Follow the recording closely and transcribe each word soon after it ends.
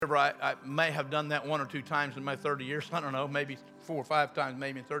However, I may have done that 1 or 2 times in my 30 years. I don't know, maybe 4 or 5 times,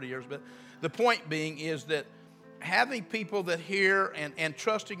 maybe in 30 years. But the point being is that having people that hear and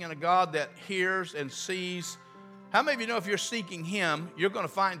trusting in a God that hears and sees. How many of you know if you're seeking Him, you're going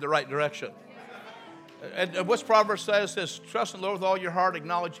to find the right direction? And what's Proverbs says? It says, trust in the Lord with all your heart,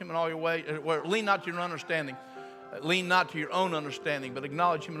 acknowledge Him in all your ways. Lean not to your own understanding. Lean not to your own understanding, but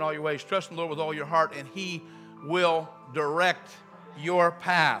acknowledge Him in all your ways. Trust in the Lord with all your heart, and He will direct your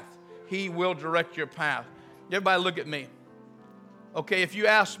path. He will direct your path. Everybody look at me. Okay, if you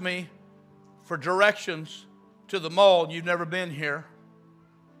ask me for directions to the mall, you've never been here,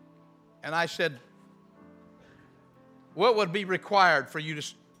 and I said, what would be required for you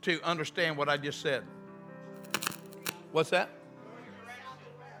to understand what I just said? What's that?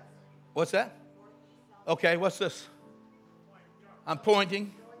 What's that? Okay, what's this? I'm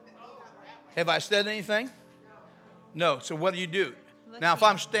pointing. Have I said anything? No. So what do? Now, if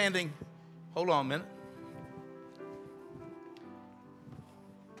I'm standing, hold on a minute.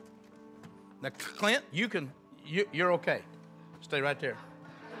 Now, Clint, you're okay. Stay right there.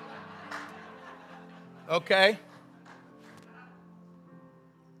 Okay.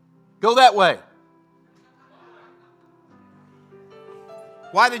 Go that way.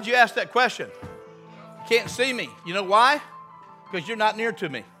 Why did you ask that question? You can't see me. You know why? Because you're not near to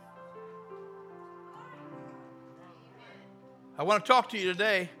me. I want to talk to you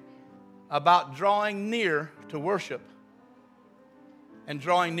today about drawing near to worship and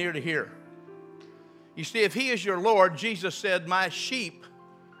drawing near to hear. You see, if He is your Lord, Jesus said, my sheep,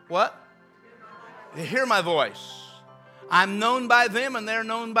 what? They hear my voice. I'm known by them and they're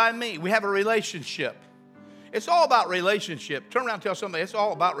known by me. We have a relationship. It's all about relationship. Turn around and tell somebody it's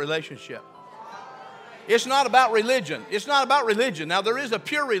all about relationship. It's not about religion. It's not about religion. Now, there is a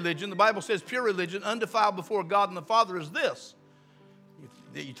pure religion. The Bible says pure religion, undefiled before God and the Father, is this.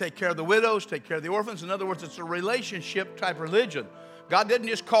 You take care of the widows, take care of the orphans. In other words, it's a relationship type religion. God didn't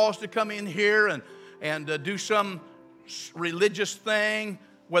just call us to come in here and do some religious thing,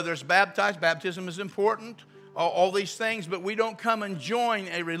 whether it's baptized. Baptism is important. All these things, but we don't come and join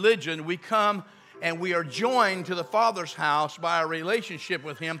a religion. We come and we are joined to the Father's house by a relationship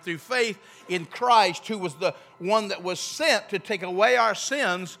with Him through faith in Christ, who was the one that was sent to take away our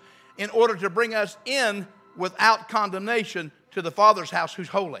sins in order to bring us in without condemnation to the Father's house, who's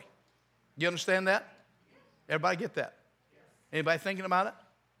holy. You understand that? Everybody get that? Anybody thinking about it?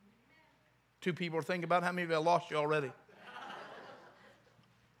 2 people are thinking about it. How many of you have lost you already?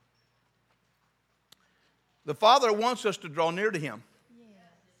 The Father wants us to draw near to Him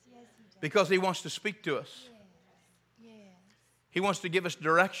because He wants to speak to us. He wants to give us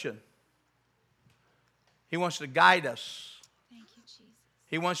direction. He wants to guide us. Thank you, Jesus.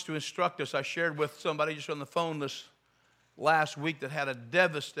 He wants to instruct us. I shared with somebody just on the phone this last week that had a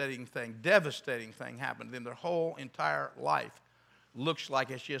devastating thing happen to them. Their whole entire life looks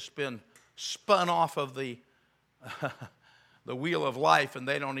like it's just been spun off of the the wheel of life, and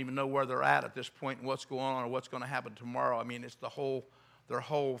they don't even know where they're at this point and what's going on or what's going to happen tomorrow. I mean, it's their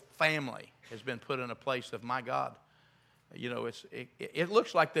whole family has been put in a place of, my God. You know, it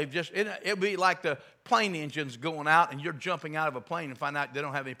looks like they've just, it'd be like the plane engines going out and you're jumping out of a plane and find out they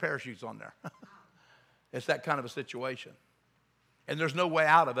don't have any parachutes on there. It's that kind of a situation. And there's no way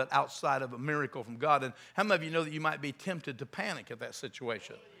out of it outside of a miracle from God. And how many of you know that you might be tempted to panic at that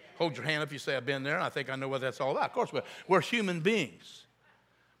situation? Hold your hand up if you say, I've been there, and I think I know what that's all about. Of course, we're human beings.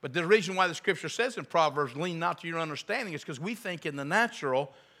 But the reason why the Scripture says in Proverbs, lean not to your understanding, is because we think in the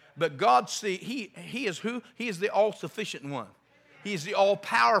natural, but God, He is who? He is the all-sufficient one. He is the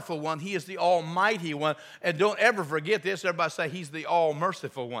all-powerful one. He is the almighty one. And don't ever forget this. Everybody say He's the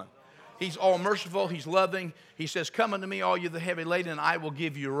all-merciful one. He's all-merciful. He's loving. He says, come unto me, all you that heavy laden, and I will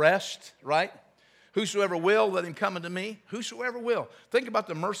give you rest, right? Whosoever will, let him come unto me. Whosoever will. Think about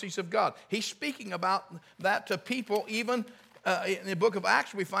the mercies of God. He's speaking about that to people. Even in the book of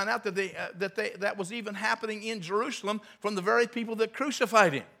Acts, we find out that was even happening in Jerusalem from the very people that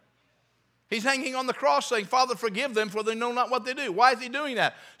crucified Him. He's hanging on the cross saying, Father, forgive them, for they know not what they do. Why is He doing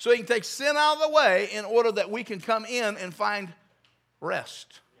that? So He can take sin out of the way in order that we can come in and find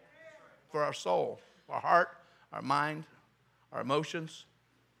rest for our soul, our heart, our mind, our emotions.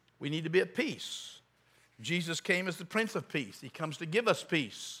 We need to be at peace. Jesus came as the Prince of Peace. He comes to give us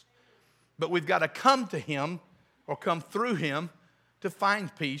peace. But we've got to come to Him or come through Him to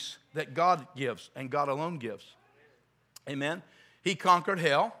find peace that God gives and God alone gives. Amen. He conquered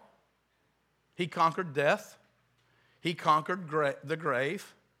hell. He conquered death. He conquered the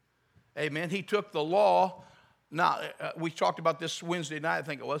grave. Amen. He took the law Now, we talked about this Wednesday night, I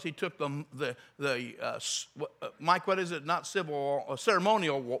think it was. He took Mike, what is it? Not civil,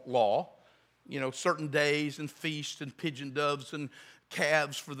 ceremonial law. Certain days and feasts and pigeon doves and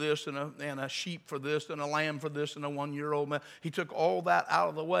calves for this and a sheep for this and a lamb for this and a 1-year-old man. He took all that out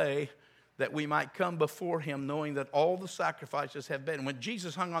of the way that we might come before him knowing that all the sacrifices have been. When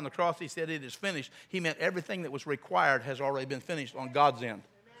Jesus hung on the cross, he said it is finished. He meant everything that was required has already been finished on God's end.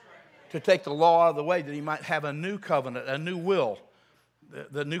 To take the law out of the way that he might have a new covenant, a new will.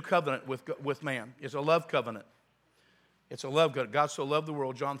 The new covenant with man is a love covenant. It's a love covenant. God so loved the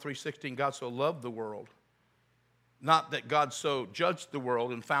world, John 3:16, God so loved the world. Not that God so judged the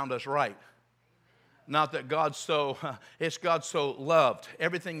world and found us right. Not that it's God so loved.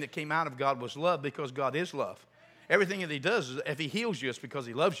 Everything that came out of God was love because God is love. Everything that he does, is if he heals you, it's because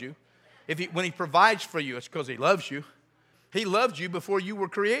he loves you. When he provides for you, it's because he loves you. He loved you before you were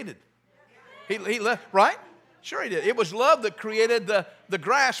created. He loved, right? Sure he did. It was love that created the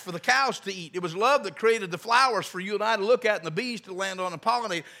grass for the cows to eat. It was love that created the flowers for you and I to look at and the bees to land on and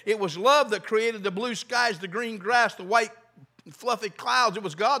pollinate. It was love that created the blue skies, the green grass, the white fluffy clouds. It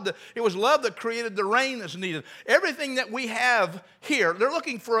was love that created the rain that's needed. Everything that we have here, they're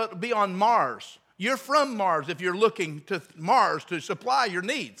looking for it to be on Mars. You're from Mars if you're looking to Mars to supply your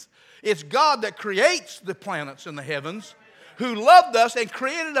needs. It's God that creates the planets in the heavens, who loved us and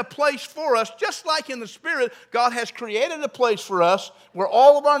created a place for us, just like in the Spirit, God has created a place for us where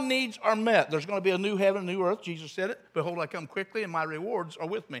all of our needs are met. There's going to be a new heaven, a new earth. Jesus said it. Behold, I come quickly, and my rewards are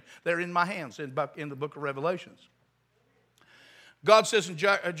with me. They're in my hands in the book of Revelations. God says in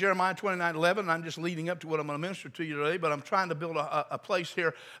Jeremiah 29:11, and I'm just leading up to what I'm going to minister to you today, but I'm trying to build a place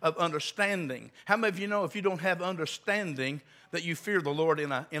here of understanding. How many of you know if you don't have understanding that you fear the Lord in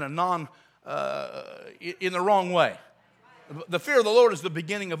the wrong way? The fear of the Lord is the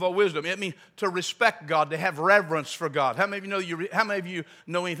beginning of all wisdom. It means to respect God, to have reverence for God. How many of you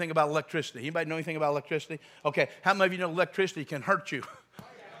know anything about electricity? Anybody know anything about electricity? Okay. How many of you know electricity can hurt you?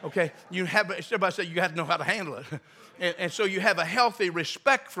 Okay. Everybody say you have to know how to handle it. And so you have a healthy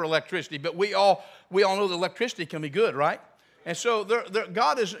respect for electricity. But we all know that electricity can be good, right? And so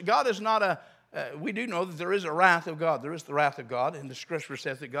God is not a. We do know that there is a wrath of God. There is the wrath of God, and the Scripture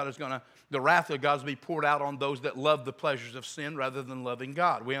says that the wrath of God is to be poured out on those that love the pleasures of sin rather than loving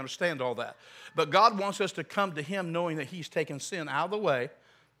God. We understand all that. But God wants us to come to Him knowing that He's taken sin out of the way,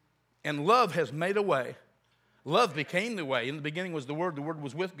 and love has made a way. Love became the way. In the beginning was the Word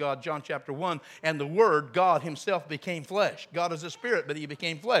was with God, John chapter 1, and the Word, God Himself, became flesh. God is a spirit, but He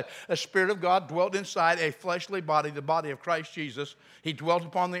became flesh. The Spirit of God dwelt inside a fleshly body, the body of Christ Jesus. He dwelt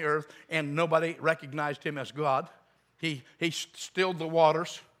upon the earth, and nobody recognized Him as God. He stilled the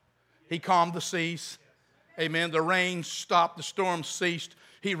waters. He calmed the seas. Amen. The rain stopped. The storm ceased.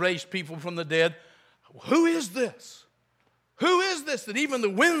 He raised people from the dead. Who is this? Who is this that even the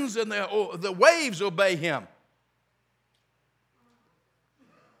winds and the waves obey Him?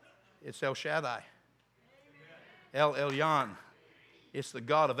 It's El Shaddai. El Elyon. It's the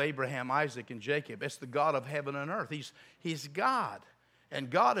God of Abraham, Isaac, and Jacob. It's the God of heaven and earth. He's God. And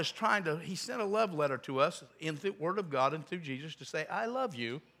God is He sent a love letter to us in the Word of God and through Jesus to say, I love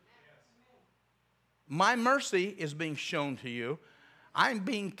you. My mercy is being shown to you. I'm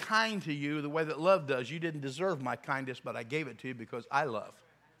being kind to you the way that love does. You didn't deserve my kindness, but I gave it to you because I love,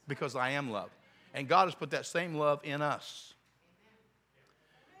 because I am love. And God has put that same love in us.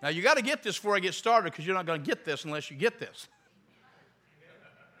 Now, you got to get this before I get started because you're not going to get this unless you get this.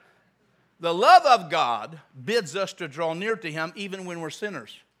 The love of God bids us to draw near to Him even when we're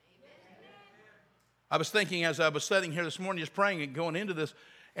sinners. I was thinking as I was sitting here this morning just praying and going into this,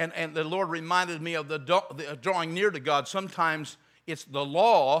 and the Lord reminded me of the drawing near to God. Sometimes it's the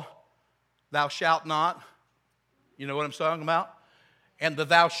law, thou shalt not. You know what I'm talking about? And the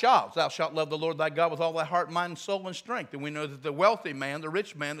thou shalt love the Lord thy God with all thy heart, mind, soul, and strength. And we know that the wealthy man, the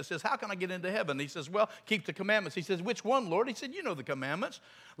rich man that says, how can I get into heaven? He says, well, keep the commandments. He says, which one, Lord? He said, you know the commandments.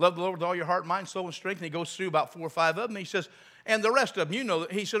 Love the Lord with all your heart, mind, soul, and strength. And he goes through about 4 or 5 of them. He says, and the rest of them, you know.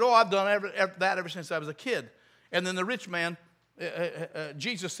 He said, I've done that ever since I was a kid. And then the rich man,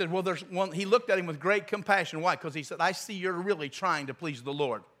 Jesus said, well, there's one. He looked at him with great compassion. Why? Because he said, I see you're really trying to please the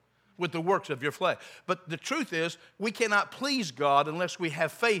Lord with the works of your flesh. But the truth is, we cannot please God unless we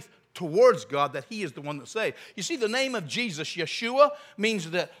have faith towards God that He is the one that saves. You see, the name of Jesus, Yeshua, means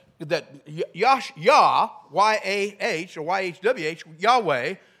that Yah, Y-A-H, or Y-H-W-H,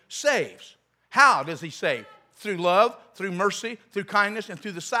 Yahweh, saves. How does He save? Through love, through mercy, through kindness, and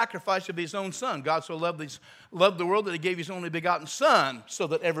through the sacrifice of His own Son. God so loved the world that He gave His only begotten Son so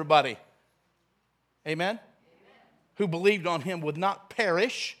that everybody, amen, who believed on Him would not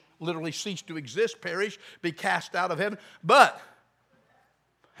perish, literally cease to exist, perish, be cast out of heaven, but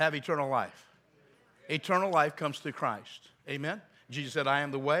have eternal life. Eternal life comes through Christ. Amen? Jesus said, I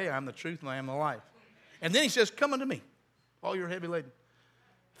am the way, I am the truth, and I am the life. And then he says, come unto me, all you're heavy laden.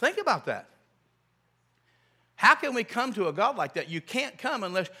 Think about that. How can we come to a God like that? You can't come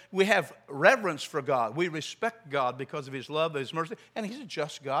unless we have reverence for God. We respect God because of his love, his mercy. And he's a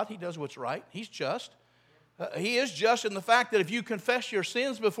just God. He does what's right. He's just. He is just in the fact that if you confess your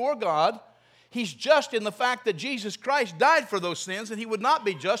sins before God, he's just in the fact that Jesus Christ died for those sins, and he would not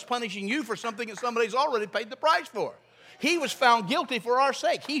be just punishing you for something that somebody's already paid the price for. He was found guilty for our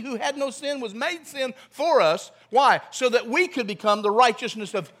sake. He who had no sin was made sin for us. Why? So that we could become the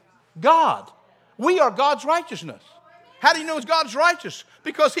righteousness of God. We are God's righteousness. How do you know it's God's righteous?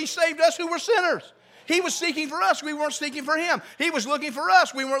 Because he saved us who were sinners. He was seeking for us. We weren't seeking for him. He was looking for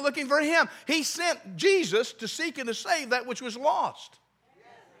us. We weren't looking for him. He sent Jesus to seek and to save that which was lost.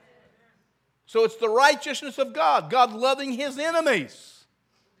 So it's the righteousness of God. God loving his enemies.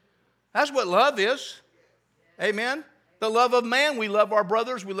 That's what love is. Amen. The love of man. We love our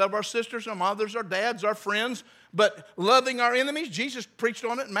brothers. We love our sisters, our mothers, our dads, our friends. But loving our enemies, Jesus preached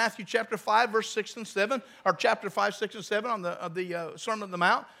on it in Matthew chapter 5, verse 6 and 7, or chapter 5, 6 and 7 on the Sermon on the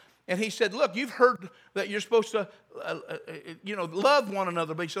Mount. And he said, look, you've heard that you're supposed to, love one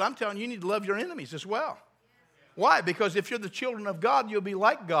another. But he said, I'm telling you, you need to love your enemies as well. Why? Because if you're the children of God, you'll be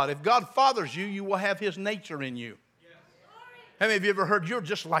like God. If God fathers you, you will have his nature in you. How many of you ever heard you're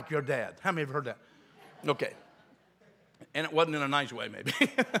just like your dad? How many have heard that? Okay. And it wasn't in a nice way, maybe.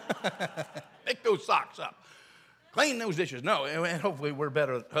 Pick those socks up. Clean those dishes. No, and hopefully we're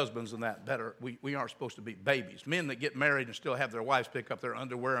better husbands than that. Better. We aren't supposed to be babies. Men that get married and still have their wives pick up their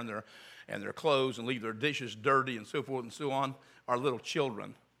underwear and their clothes and leave their dishes dirty and so forth and so on are little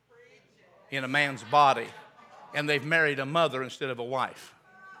children in a man's body. And they've married a mother instead of a wife.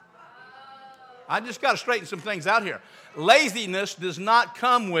 I just got to straighten some things out here. Laziness does not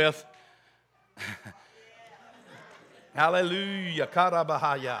come with... Hallelujah.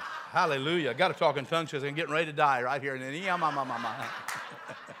 Karabahaya. Hallelujah. Got to talk in tongues because I'm getting ready to die right here.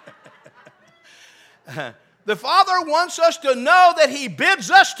 The Father wants us to know that he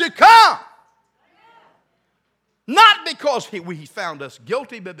bids us to come. Not because he found us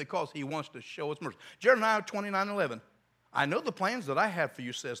guilty, but because he wants to show us mercy. Jeremiah 29:11. I know the plans that I have for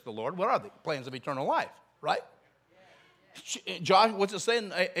you, says the Lord. What are they? Plans of eternal life, right? Josh, what's it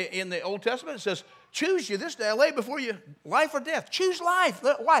saying in the Old Testament? It says, choose you this day. I lay before you life or death. Choose life.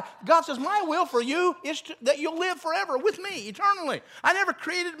 Why? God says, my will for you is that you'll live forever with me, eternally. I never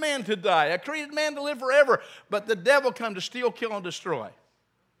created man to die. I created man to live forever. But the devil come to steal, kill, and destroy.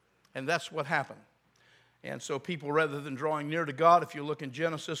 And that's what happened. And so people, rather than drawing near to God, if you look in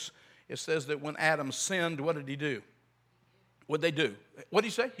Genesis, it says that when Adam sinned, what did he do? What did they do? What did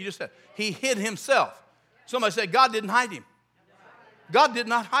he say? He just said, he hid himself. Somebody said, God didn't hide him. God did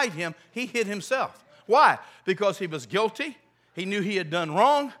not hide him. He hid himself. Why? Because he was guilty. He knew he had done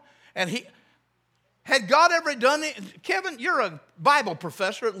wrong. And had God ever done it? Kevin, you're a Bible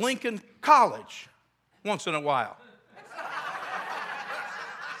professor at Lincoln College once in a while.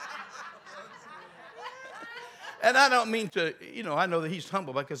 And I don't mean to, I know that he's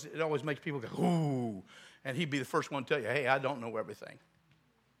humble because it always makes people go, ooh. And he'd be the first one to tell you, hey, I don't know everything.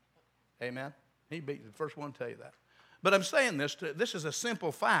 Amen? He'd be the first one to tell you that. But I'm saying this is a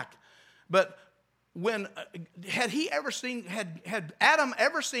simple fact. But had Adam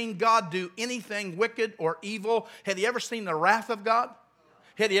ever seen God do anything wicked or evil? Had he ever seen the wrath of God?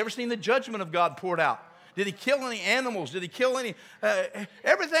 Had he ever seen the judgment of God poured out? Did he kill any animals? Did he kill any?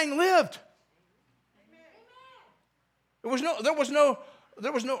 Everything lived. There was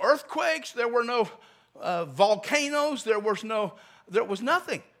no earthquakes. There were no volcanoes. There was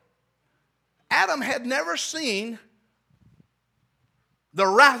nothing. Adam had never seen the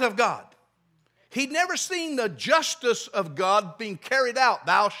wrath of God. He'd never seen the justice of God being carried out.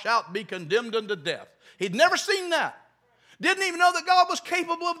 Thou shalt be condemned unto death. He'd never seen that. Didn't even know that God was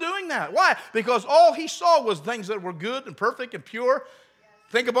capable of doing that. Why? Because all he saw was things that were good and perfect and pure.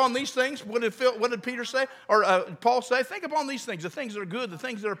 Think upon these things. What did Peter say? Or Paul say? Think upon these things, the things that are good, the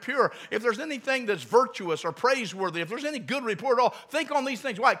things that are pure. If there's anything that's virtuous or praiseworthy, if there's any good report at all, think on these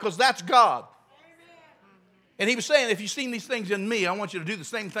things. Why? Because that's God. And he was saying, if you've seen these things in me, I want you to do the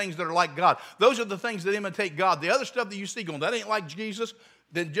same things that are like God. Those are the things that imitate God. The other stuff that you see going, that ain't like Jesus,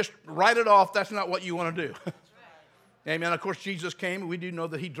 then just write it off. That's not what you want to do. Amen. Of course, Jesus came. We do know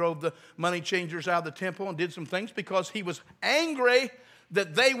that he drove the money changers out of the temple and did some things because he was angry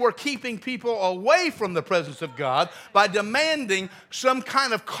that they were keeping people away from the presence of God by demanding some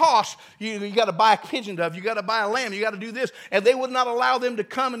kind of cost. You got to buy a pigeon dove, you got to buy a lamb, you got to do this. And they would not allow them to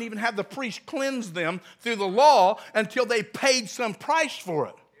come and even have the priest cleanse them through the law until they paid some price for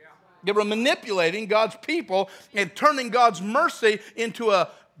it. They were manipulating God's people and turning God's mercy into a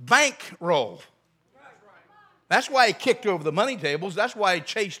bankroll. That's why he kicked over the money tables. That's why he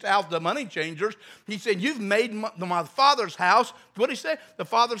chased out the money changers. He said, you've made my Father's house. What did he say? The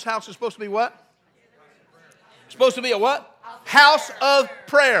Father's house is supposed to be what? Supposed to be a what? House of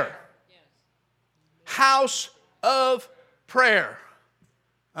prayer. House of prayer.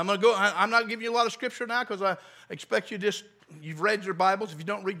 I'm not giving you a lot of scripture now because I expect you've read your Bibles. If you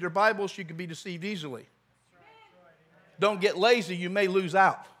don't read your Bibles, you can be deceived easily. Don't get lazy. You may lose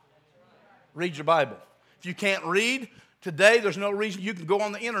out. Read your Bible. If you can't read today, there's no reason. You can go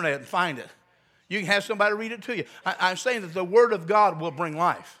on the internet and find it. You can have somebody read it to you. I'm saying that the Word of God will bring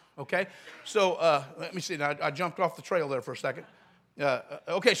life, okay? So let me see. Now, I jumped off the trail there for a second.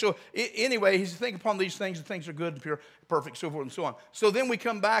 Okay, so anyway, he's thinking upon these things, and things are good and pure, perfect, so forth and so on. So then we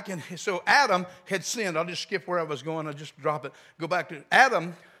come back, and so Adam had sinned. I'll just skip where I was going. I'll just drop it. Go back to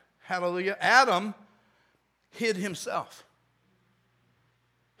Adam. Hallelujah. Adam hid himself.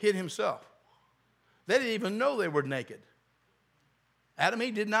 Hid himself. They didn't even know they were naked. Adam and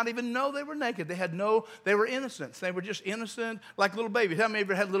Eve did not even know they were naked. They were innocents. They were just innocent like little babies. How many of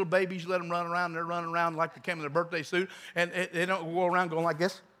you ever had little babies? You let them run around, and they're running around like they came in their birthday suit, and they don't go around going like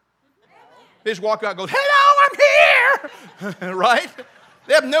this. They just walk out and go, hello, I'm here. Right?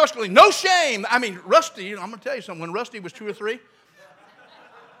 They have no shame. I mean, Rusty, I'm going to tell you something. When Rusty was 2 or 3,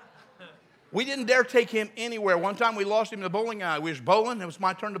 we didn't dare take him anywhere. One time we lost him in the bowling alley. We was bowling. It was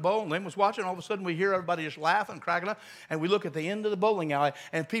my turn to bowl. Lynn was watching. All of a sudden we hear everybody just laughing, cracking up. And we look at the end of the bowling alley,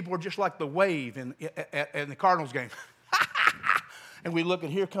 and people are just like the wave in the Cardinals game. And we look,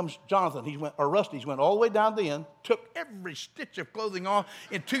 and here comes Jonathan. Rusty went all the way down to the end, took every stitch of clothing off,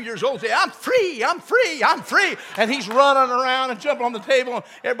 and 2 years old, said, I'm free, I'm free, I'm free. And he's running around and jumping on the table. And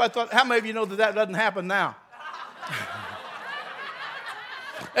everybody thought, how many of you know that doesn't happen now?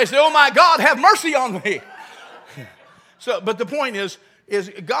 They say, oh my God, have mercy on me. But the point is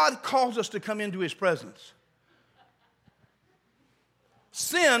God calls us to come into his presence.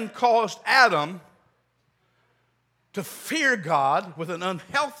 Sin caused Adam to fear God with an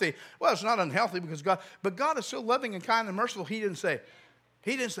unhealthy, well, it's not unhealthy because but God is so loving and kind and merciful, he didn't say,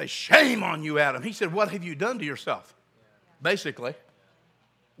 shame on you, Adam. He said, what have you done to yourself? Basically.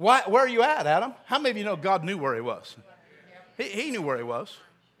 Where are you at, Adam? How many of you know God knew where he was? He knew where he was.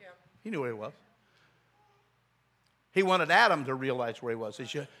 He knew where he was. He wanted Adam to realize where he was. He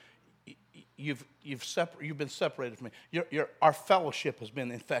said, you've been separated from me. Our fellowship has been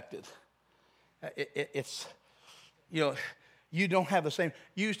infected. It's, you don't have the same.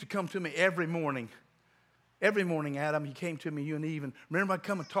 You used to come to me every morning. Every morning, Adam, you came to me, you and Eve, and remember I'd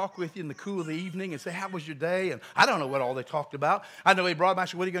come and talk with you in the cool of the evening and say, how was your day? And I don't know what all they talked about. I know he brought me, I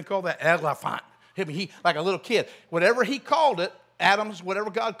said, what are you going to call that? Elephant. He like a little kid. Whatever he called it,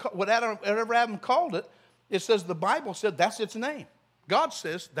 whatever Adam called it, it says the Bible said that's its name. God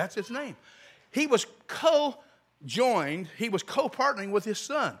says that's its name. He was co-joined, he was co-partnering with his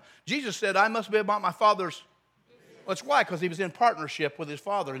son. Jesus said, I must be about my Father's. That's why, because he was in partnership with his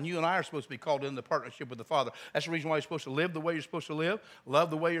Father, and you and I are supposed to be called into partnership with the Father. That's the reason why you're supposed to live the way you're supposed to live, love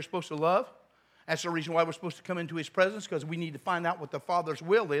the way you're supposed to love. That's the reason why we're supposed to come into his presence, because we need to find out what the Father's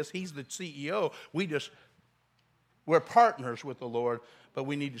will is. He's the CEO. We're partners with the Lord, but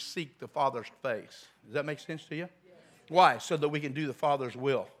we need to seek the Father's face. Does that make sense to you? Yes. Why? So that we can do the Father's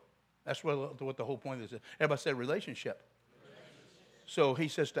will. That's what the whole point is. Everybody said relationship. So he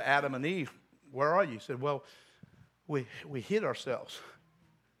says to Adam and Eve, where are you? He said, well, we hid ourselves.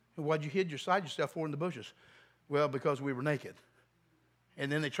 Why'd you hide yourself for in the bushes? Well, because we were naked.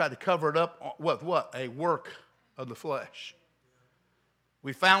 And then they tried to cover it up with what? A work of the flesh.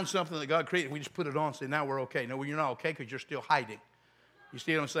 We found something that God created. We just put it on and say, now we're okay. No, you're not okay because you're still hiding. You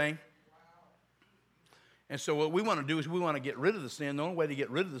see what I'm saying? And so what we want to do is we want to get rid of the sin. The only way to get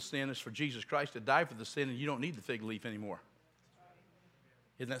rid of the sin is for Jesus Christ to die for the sin, and you don't need the fig leaf anymore.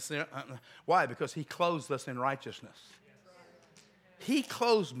 Isn't that sin? Why? Because he clothes us in righteousness. He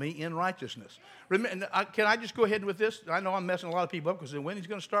clothes me in righteousness. Remember, can I just go ahead with this? I know I'm messing a lot of people up because when he's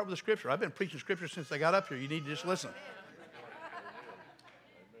going to start with the scripture. I've been preaching scripture since I got up here. You need to just listen.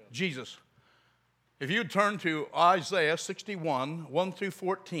 Jesus. If you turn to Isaiah 61, 1 through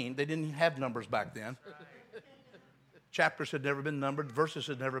 14, they didn't have numbers back then. Chapters had never been numbered. Verses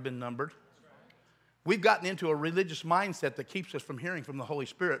had never been numbered. We've gotten into a religious mindset that keeps us from hearing from the Holy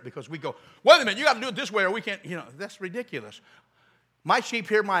Spirit because we go, wait a minute, you got to do it this way or we can't, that's ridiculous. My sheep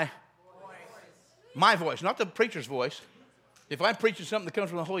hear my voice, not the preacher's voice. If I'm preaching something that comes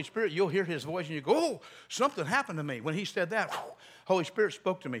from the Holy Spirit, you'll hear his voice and you go, oh, something happened to me. When he said that, Holy Spirit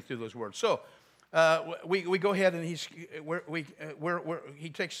spoke to me through those words. So we go ahead and he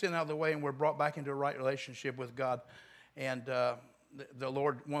takes sin out of the way and we're brought back into a right relationship with God. And the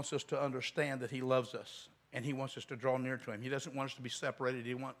Lord wants us to understand that he loves us and he wants us to draw near to him. He doesn't want us to be separated.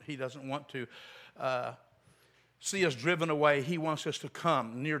 He doesn't want to see us driven away. He wants us to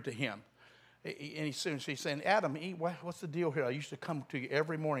come near to him. And he's saying, Adam, what's the deal here? I used to come to you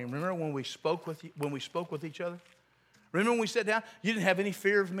every morning. Remember when we spoke with each other? Remember when we sat down? You didn't have any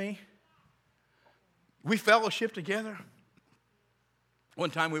fear of me. We fellowship together. One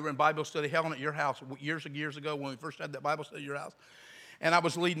time we were in Bible study, Helen, at your house years ago when we first had that Bible study at your house. And I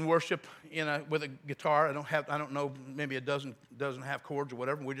was leading worship with a guitar. I don't know, maybe a dozen half chords or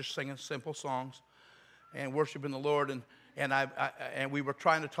whatever. We're just singing simple songs and worshiping the Lord. And we were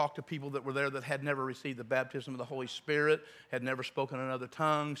trying to talk to people that were there that had never received the baptism of the Holy Spirit, had never spoken in other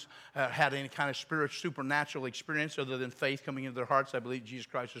tongues, had any kind of supernatural experience other than faith coming into their hearts. I believe Jesus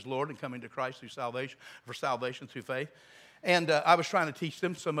Christ is Lord and coming to Christ through salvation through faith. And I was trying to teach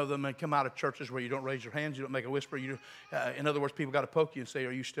them. Some of them had come out of churches where you don't raise your hands, you don't make a whisper. In other words, people got to poke you and say,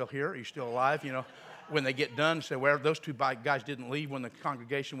 are you still here? Are you still alive? When they get done, say, well, those two guys didn't leave when the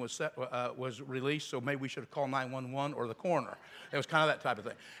congregation was released, so maybe we should have called 911 or the coroner. It was kind of that type of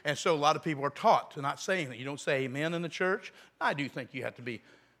thing. And so a lot of people are taught to not say anything. You don't say amen in the church. I do think you have to be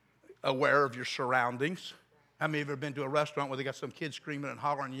aware of your surroundings. How many of you have been to a restaurant where they got some kids screaming and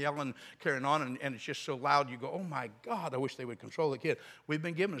hollering, yelling, carrying on, and it's just so loud you go, oh, my God, I wish they would control the kid. We've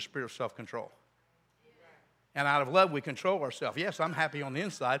been given a spirit of self-control. And out of love, we control ourselves. Yes, I'm happy on the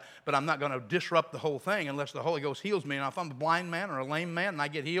inside, but I'm not going to disrupt the whole thing unless the Holy Ghost heals me. And if I'm a blind man or a lame man and I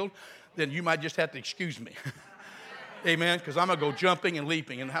get healed, then you might just have to excuse me. Amen, because I'm going to go jumping and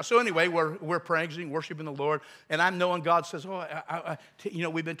leaping. And so anyway, we're praising, worshiping the Lord. And I'm knowing God says,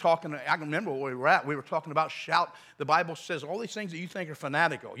 we've been talking. I can remember where we were at. We were talking about shout. The Bible says all these things that you think are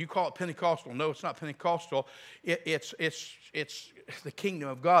fanatical. You call it Pentecostal. No, it's not Pentecostal. It's the kingdom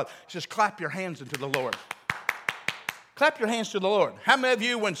of God. It says clap your hands into the Lord. Clap your hands to the Lord. How many of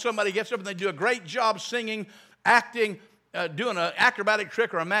you, when somebody gets up and they do a great job singing, acting, doing an acrobatic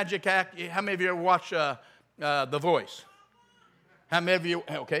trick or a magic act, how many of you ever watch The Voice? How many of you?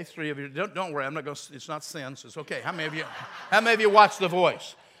 Okay, 3 of you. Don't worry. I'm not going. It's not sin. So it's okay. How many of you watch The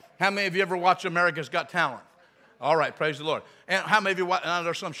Voice? How many of you ever watch America's Got Talent? All right, praise the Lord. And how many of you watch?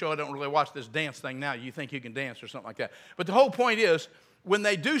 There's some show I don't really watch this dance thing now. You think you can dance or something like that. But the whole point is, when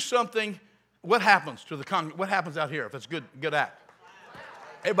they do something, what happens to the what happens out here if it's good act?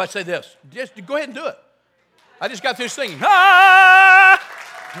 Everybody say this. Just go ahead and do it. I just got through singing. Ah!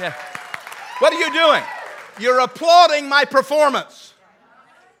 Yeah. What are you doing? You're applauding my performance.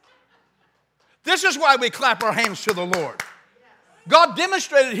 This is why we clap our hands to the Lord. God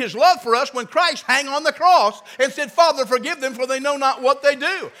demonstrated his love for us when Christ hung on the cross and said, Father, forgive them, for they know not what they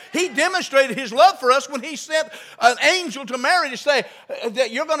do. He demonstrated his love for us when he sent an angel to Mary to say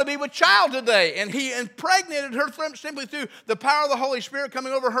that you're going to be with child today. And he impregnated her simply through the power of the Holy Spirit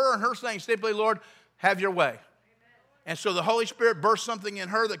coming over her and her saying simply, Lord, have your way. And so the Holy Spirit burst something in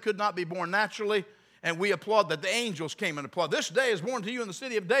her that could not be born naturally. And we applaud that. The angels came and applaud. This day is born to you in the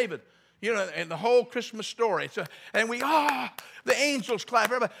city of David. And the whole Christmas story. And the angels clap.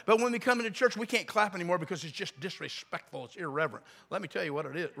 Everybody. But when we come into church, we can't clap anymore because it's just disrespectful. It's irreverent. Let me tell you what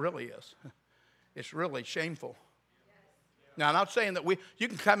it really is. It's really shameful. Now, I'm not saying that you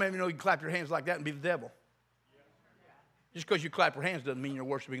can come in, you can clap your hands like that and be the devil. Just because you clap your hands doesn't mean you're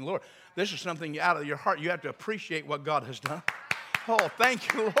worshiping the Lord. This is something out of your heart. You have to appreciate what God has done. Oh,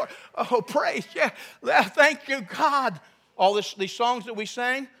 thank you, Lord. Oh, praise. Yeah. Thank you, God. All these songs that we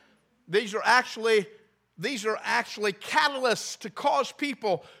sang, these are actually catalysts to cause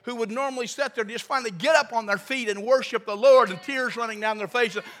people who would normally sit there to just finally get up on their feet and worship the Lord, and tears running down their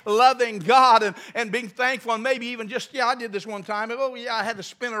faces, loving God and being thankful, and maybe even just, I did this one time. I had to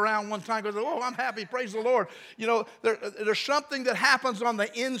spin around one time because, I'm happy, praise the Lord. There's something that happens on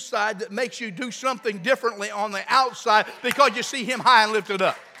the inside that makes you do something differently on the outside because you see him high and lifted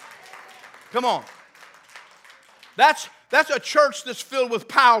up. Come on. That's a church that's filled with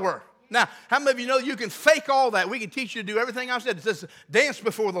power. Now, how many of you know you can fake all that? We can teach you to do everything I said. It says dance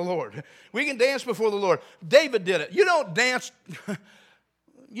before the Lord. We can dance before the Lord. David did it. You don't dance,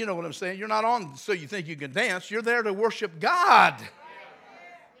 you know what I'm saying. You're not on so you think you can dance. You're there to worship God.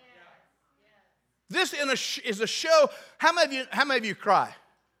 This is a show. How many of you cry?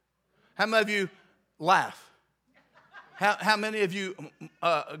 How many of you laugh? How many of you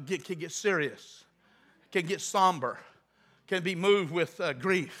can get serious? Can get somber? can be moved with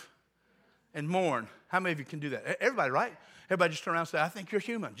grief and mourn. How many of you can do that? Everybody, right? Everybody just turn around and say, I think you're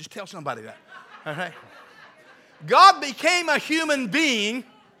human. Just tell somebody that. All right? God became a human being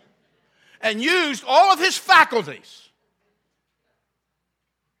and used all of his faculties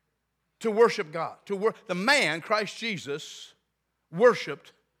to worship God. The man, Christ Jesus,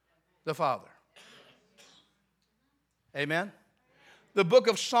 worshiped the Father. Amen? The book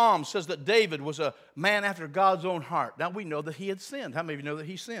of Psalms says that David was a man after God's own heart. Now we know that he had sinned. How many of you know that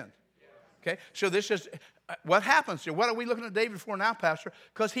he sinned? Okay, so this is what happens here. What are we looking at David for now, Pastor?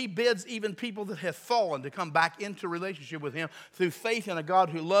 Because he bids even people that have fallen to come back into relationship with him through faith in a God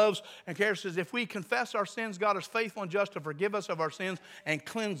who loves and cares. Says, if we confess our sins, God is faithful and just to forgive us of our sins and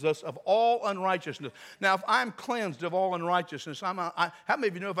cleanse us of all unrighteousness. Now, if I'm cleansed of all unrighteousness, how many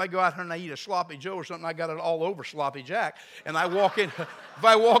of you know if I go out here and I eat a Sloppy Joe or something, I got it all over Sloppy Jack, and if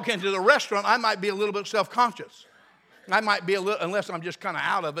I walk into the restaurant, I might be a little bit self-conscious. I might be a little, unless I'm just kind of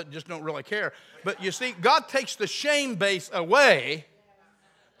out of it, just don't really care. But you see, God takes the shame base away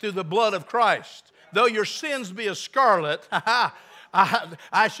through the blood of Christ. Though your sins be as scarlet,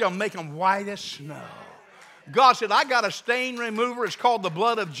 I shall make them white as snow. God said, I got a stain remover. It's called the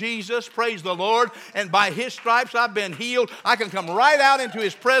blood of Jesus. Praise the Lord. And by his stripes, I've been healed. I can come right out into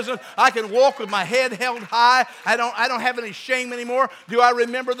his presence. I can walk with my head held high. I don't have any shame anymore. Do I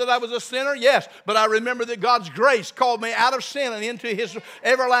remember that I was a sinner? Yes. But I remember that God's grace called me out of sin and into his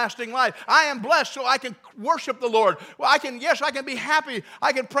everlasting life. I am blessed so I can worship the Lord. Well, I can be happy.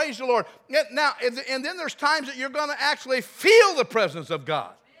 I can praise the Lord. Now, and then there's times that you're going to actually feel the presence of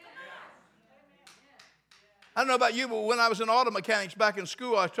God. I don't know about you, but when I was in auto mechanics back in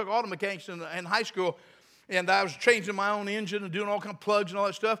school, I took auto mechanics in high school, and I was changing my own engine and doing all kinds of plugs and all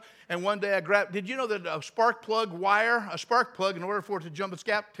that stuff. And one day I grabbed, did you know that a spark plug wire, a spark plug, in order for it to jump its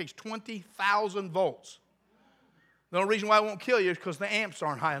gap, takes 20,000 volts. The only reason why it won't kill you is because the amps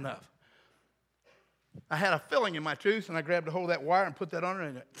aren't high enough. I had a filling in my tooth, and I grabbed a hold of that wire and put that on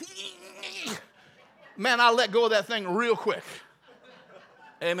it. And man, I let go of that thing real quick.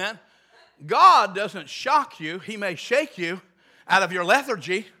 Amen. God doesn't shock you. He may shake you out of your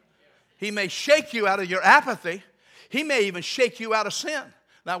lethargy. He may shake you out of your apathy. He may even shake you out of sin.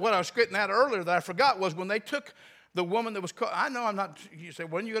 Now, what I was getting at earlier that I forgot was when they took the woman that was caught. I know I'm not, you say,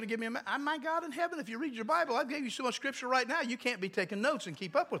 when are you going to give me a my God in heaven, if you read your Bible, I gave you so much scripture right now, you can't be taking notes and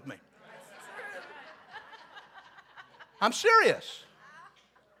keep up with me. I'm serious.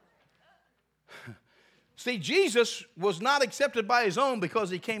 See, Jesus was not accepted by his own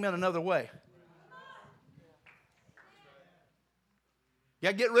because he came in another way. You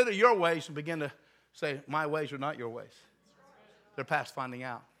got to get rid of your ways and begin to say, my ways are not your ways. They're past finding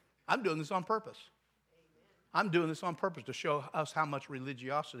out. I'm doing this on purpose. I'm doing this on purpose to show us how much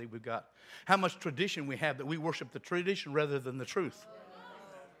religiosity we've got, how much tradition we have, that we worship the tradition rather than the truth.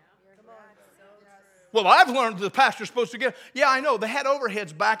 Well, I've learned the pastor's supposed to get, yeah, I know, they had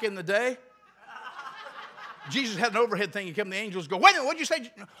overheads back in the day. Jesus had an overhead thing. He came, the angels go, wait a minute, what'd you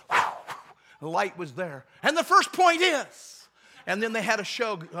say? The light was there. And the first point is, and then they had a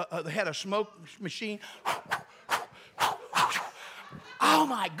show, they had a smoke machine. Oh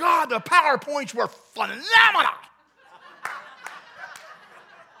my God, the PowerPoints were phenomenal.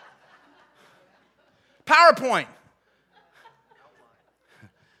 PowerPoint.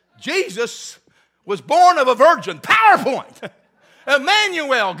 Jesus was born of a virgin. PowerPoint.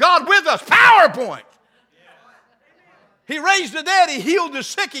 Emmanuel, God with us. PowerPoint. He raised the dead. He healed the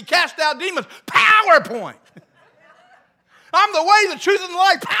sick. He cast out demons. PowerPoint. I'm the way, the truth, and the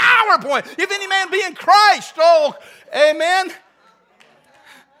life. PowerPoint. If any man be in Christ, oh, amen.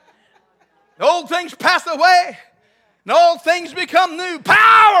 The old things pass away, and all things become new.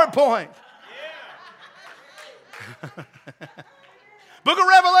 PowerPoint. Book of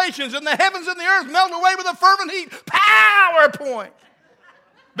Revelations, and the heavens and the earth melt away with a fervent heat. PowerPoint.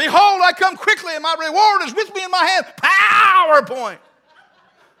 Behold, I come quickly, and my reward is with me in my hand. PowerPoint.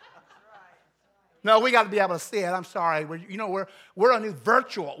 No, we got to be able to see it. I'm sorry. We're a new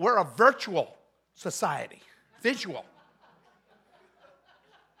virtual. We're a virtual society. Visual.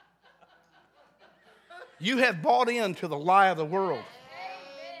 You have bought into the lie of the world.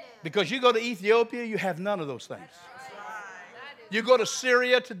 Because you go to Ethiopia, you have none of those things. You go to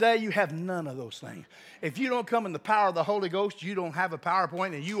Syria today, you have none of those things. If you don't come in the power of the Holy Ghost, you don't have a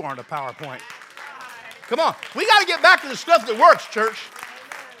PowerPoint, and you aren't a PowerPoint. Come on. We got to get back to the stuff that works, church.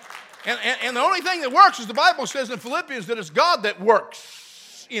 And the only thing that works is the Bible says in Philippians that it's God that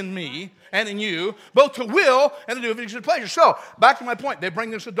works in me and in you, both to will and to do of his good pleasure. So, back to my point. They bring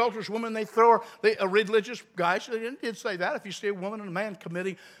this adulterous woman, they throw her, a religious guy, so they did say that. If you see a woman and a man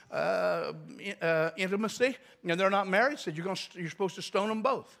committing intimacy, and they're not married, said you're supposed to stone them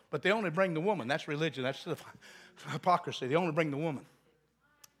both. But they only bring the woman. That's religion. That's the hypocrisy. They only bring the woman.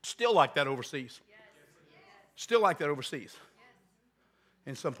 Still like that overseas. Still like that overseas.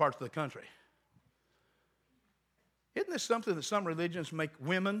 In some parts of the country. Isn't this something that some religions make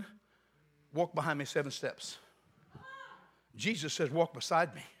women walk behind me 7 steps? Jesus says, walk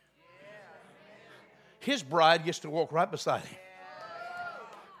beside me. His bride gets to walk right beside him.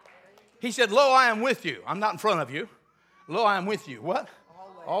 He said, lo, I am with you. I'm not in front of you. Lo, I am with you. What?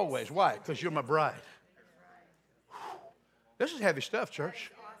 Always. Why? Because you're my bride. This is heavy stuff,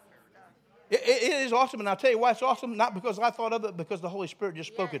 church. It is awesome, and I'll tell you why it's awesome. Not because I thought of it, because the Holy Spirit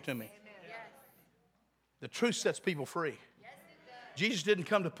just spoke it to me. The truth sets people free. Jesus didn't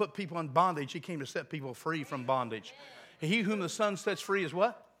come to put people in bondage. He came to set people free from bondage. He whom the Son sets free is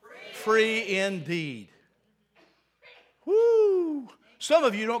what? Free indeed. Woo! Some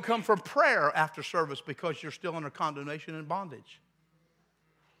of you don't come for prayer after service because you're still under condemnation and bondage.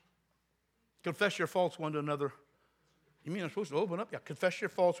 Confess your faults one to another. You mean I'm supposed to open up? Yeah, confess your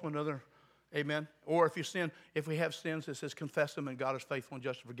faults one to another. Amen. Or if you sin, if we have sins, it says confess them and God is faithful and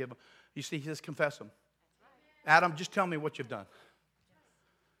just to forgive them. You see, he says confess them. Adam, just tell me what you've done.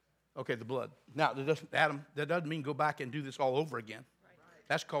 Okay, the blood. Now, Adam, that doesn't mean go back and do this all over again.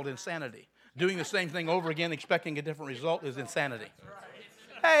 That's called insanity. Doing the same thing over again, expecting a different result is insanity.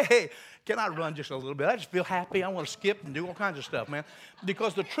 Hey, can I run just a little bit? I just feel happy. I want to skip and do all kinds of stuff, man.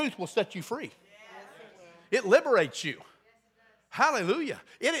 Because the truth will set you free. It liberates you. Hallelujah.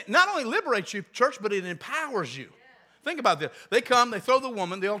 It not only liberates you, church, but it empowers you. Think about this. They come, they throw the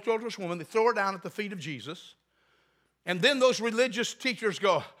woman, the adulterous woman, they throw her down at the feet of Jesus. And then those religious teachers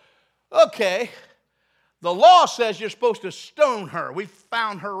go, okay, the law says you're supposed to stone her. We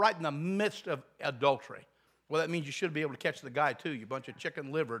found her right in the midst of adultery. Well, that means you should be able to catch the guy too, you bunch of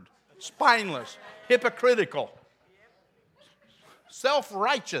chicken-livered, spineless, hypocritical,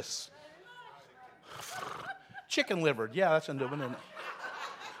 self-righteous. Chicken-livered. Yeah, that's a new one, isn't it?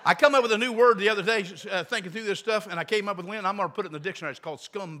 I come up with a new word the other day thinking through this stuff, and I came up with one. I'm going to put it in the dictionary. It's called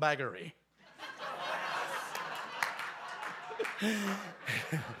scumbaggery.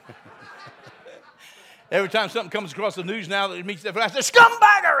 Every time something comes across the news now that it meets that, I say,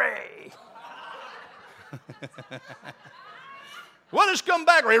 scumbaggery! What is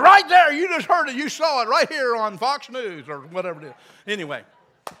scumbaggery? Right there. You just heard it. You saw it right here on Fox News or whatever it is. Anyway,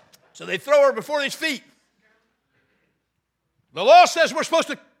 so they throw her before his feet. The law says we're supposed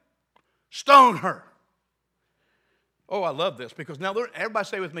to stone her. Oh, I love this because now everybody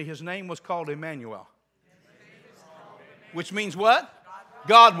say with me, his name was called Emmanuel. Which means what?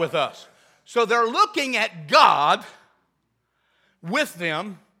 God with us. So they're looking at God with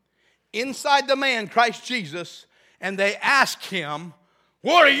them inside the man, Christ Jesus, and they ask him,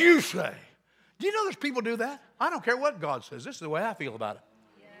 what do you say? Do you know there's people do that? I don't care what God says. This is the way I feel about it.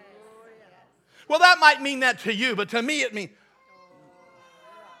 Well, that might mean that to you, but to me it means,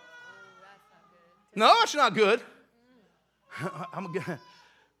 no, it's not good.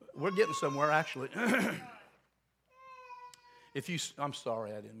 We're getting somewhere, actually. I'm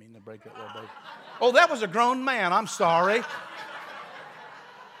sorry, I didn't mean to break that little baby. Oh, that was a grown man. I'm sorry.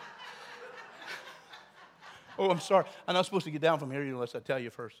 Oh, I'm sorry. I'm not supposed to get down from here unless I tell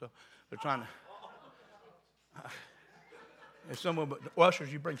you first. So they're trying to. If someone,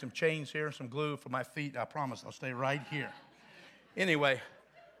 ushers, you bring some chains here and some glue for my feet. I promise I'll stay right here. Anyway,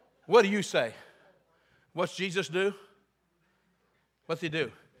 what do you say? What's Jesus do? What's he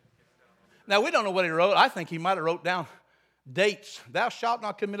do? Now, we don't know what he wrote. I think he might have wrote down dates. Thou shalt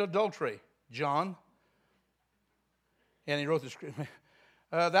not commit adultery, John. And he wrote the script.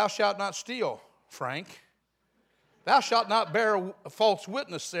 Thou shalt not steal, Frank. Thou shalt not bear a false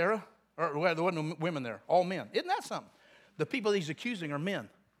witness, Sarah. Or well, there wasn't no women there. All men. Isn't that something? The people he's accusing are men.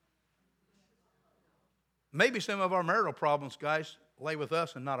 Maybe some of our marital problems, guys, lay with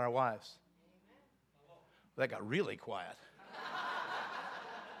us and not our wives. That got really quiet.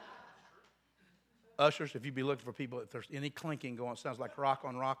 Ushers, if you'd be looking for people, if there's any clinking going, it sounds like rock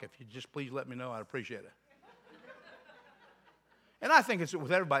on rock, if you just please let me know, I'd appreciate it. And I think it's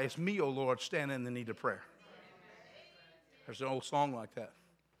with everybody. It's me, O Lord, standing in the need of prayer. There's an old song like that.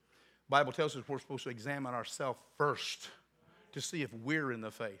 The Bible tells us we're supposed to examine ourselves first to see if we're in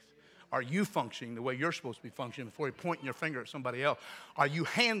the faith. Are you functioning the way you're supposed to be functioning before you're pointing your finger at somebody else? Are you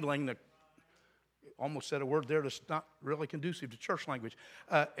handling the, almost said a word there that's not really conducive to church language,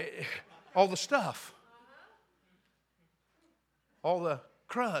 all the stuff, all the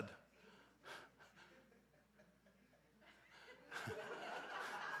crud,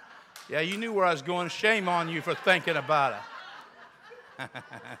 Yeah, you knew where I was going. Shame on you for thinking about it.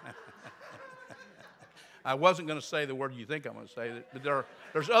 I wasn't going to say the word you think I'm going to say, but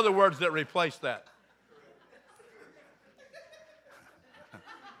there's other words that replace that.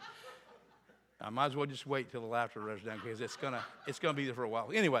 I might as well just wait till the laughter runs down because it's gonna be there for a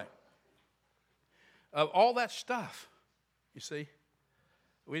while. Anyway, of all that stuff, you see,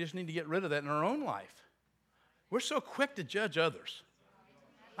 we just need to get rid of that in our own life. We're so quick to judge others.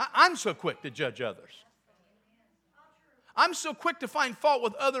 I'm so quick to judge others. I'm so quick to find fault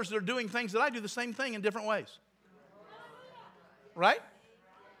with others that are doing things that I do the same thing in different ways. Right?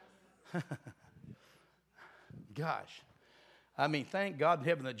 Gosh. I mean, thank God in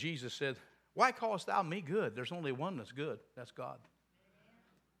heaven that Jesus said, "Why callest thou me good? There's only one that's good. That's God."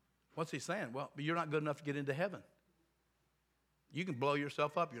 What's he saying? Well, you're not good enough to get into heaven. You can blow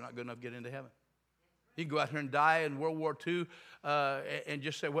yourself up. You're not good enough to get into heaven. You can go out here and die in World War II and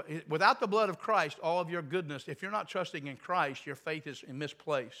just say, without the blood of Christ, all of your goodness, if you're not trusting in Christ, your faith is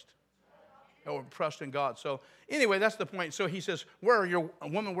misplaced. Or trust in God. So anyway, that's the point. So he says, where are your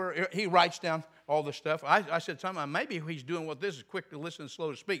women? Where he writes down all this stuff. I said, something, maybe he's doing what this is quick to listen,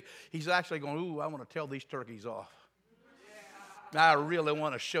 slow to speak. He's actually going, ooh, I want to tell these turkeys off. I really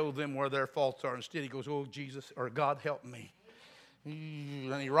want to show them where their faults are. Instead, he goes, oh, Jesus, or God, help me.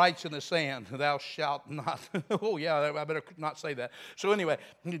 And he writes in the sand, thou shalt not. Oh, yeah, I better not say that. So anyway,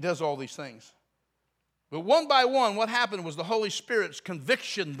 he does all these things. But one by one, what happened was the Holy Spirit's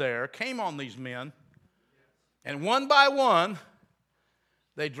conviction there came on these men. And one by one,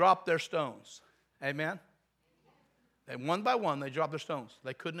 they dropped their stones. Amen? And one by one, they dropped their stones.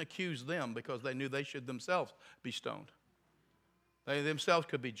 They couldn't accuse them because they knew they should themselves be stoned. They themselves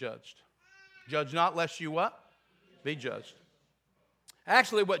could be judged. Judge not lest you what? Be judged.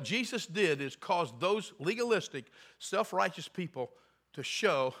 Actually, what Jesus did is cause those legalistic, self-righteous people to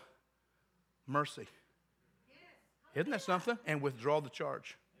show mercy. Isn't that something? And withdraw the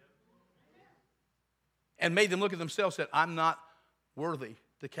charge. And made them look at themselves and said, I'm not worthy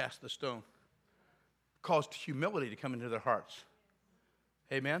to cast the stone. Caused humility to come into their hearts.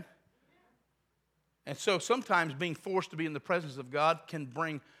 Amen? And so sometimes being forced to be in the presence of God can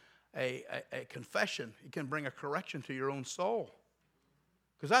bring a confession. It can bring a correction to your own soul.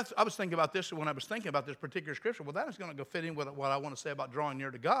 Because I was thinking about this when I was thinking about this particular scripture. Well, that is going to go fit in with what I want to say about drawing near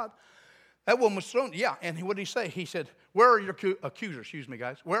to God. That woman was thrown. Yeah, and what did he say? He said, where are your accusers? Excuse me,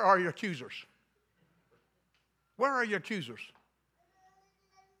 guys. Where are your accusers? Where are your accusers?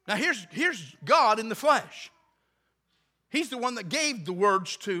 Now, here's God in the flesh. He's the one that gave the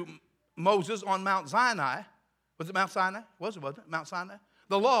words to Moses on Mount Sinai. Was it Mount Sinai? Wasn't it? Mount Sinai?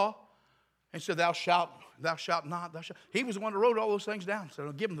 The law. And said, thou shalt not, thou shalt. He was the one that wrote all those things down. So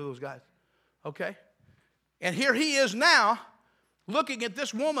give them to those guys. Okay? And here he is now looking at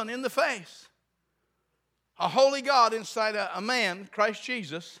this woman in the face. A holy God inside a man, Christ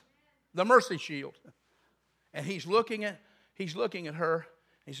Jesus, the mercy shield. And he's looking at her.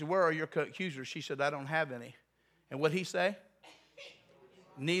 He said, where are your accusers? She said, I don't have any. And what did he say?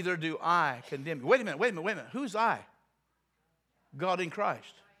 Neither do I condemn you. Wait a minute. Who's I? God in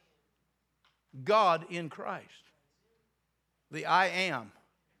Christ. God in Christ. The I am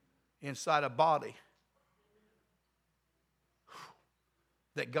inside a body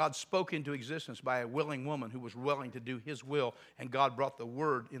that God spoke into existence by a willing woman who was willing to do his will, and God brought the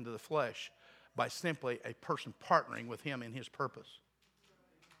word into the flesh by simply a person partnering with him in his purpose.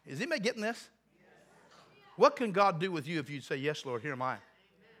 Is anybody getting this? What can God do with you if you'd say, yes, Lord, here am I.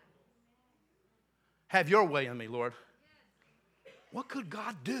 Have your way in me, Lord. What could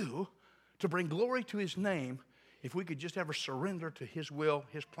God do to bring glory to his name if we could just ever surrender to his will,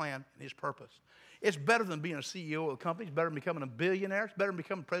 his plan, and his purpose? It's better than being a CEO of a company. It's better than becoming a billionaire. It's better than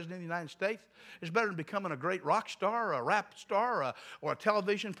becoming president of the United States. It's better than becoming a great rock star, or a rap star, or a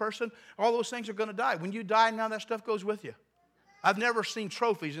television person. All those things are going to die. When you die, now that stuff goes with you. I've never seen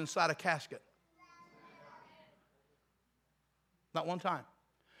trophies inside a casket. Not one time.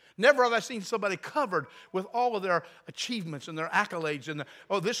 Never have I seen somebody covered with all of their achievements and their accolades and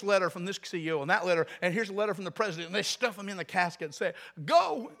this letter from this CEO and that letter, and here's a letter from the president, and they stuff them in the casket and say,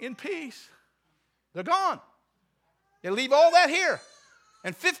 go in peace. They're gone. They leave all that here.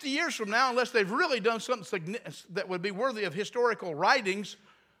 And 50 years from now, unless they've really done something that would be worthy of historical writings,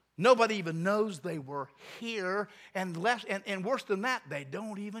 nobody even knows they were here, and worse than that, they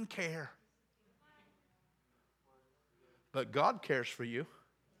don't even care. But God cares for you.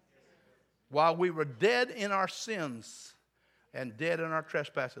 While we were dead in our sins and dead in our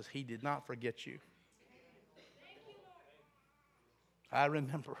trespasses, he did not forget you. I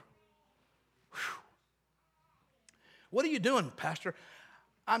remember. Whew. What are you doing, Pastor?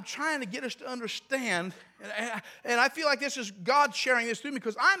 I'm trying to get us to understand, and I feel like this is God sharing this through me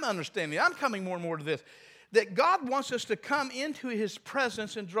because I'm understanding. I'm coming more and more to this, that God wants us to come into His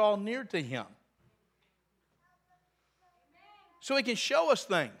presence and draw near to Him so He can show us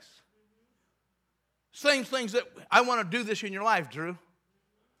things. Same things that I want to do this in your life, Drew.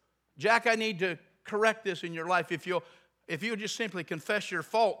 Jack, I need to correct this in your life. If you'll just simply confess your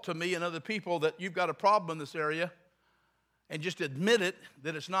fault to me and other people that you've got a problem in this area, and just admit it,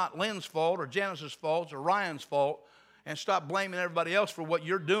 that it's not Lynn's fault or Janice's fault or Ryan's fault, and stop blaming everybody else for what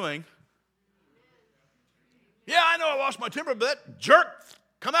you're doing. Yeah, I know I lost my temper, but that jerk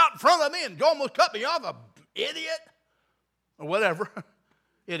come out in front of me and almost cut me off, a idiot, or whatever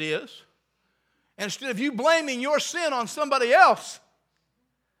it is. And instead of you blaming your sin on somebody else,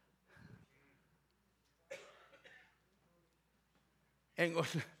 and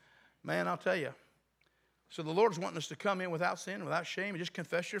man, I'll tell you. So the Lord's wanting us to come in without sin, without shame, and just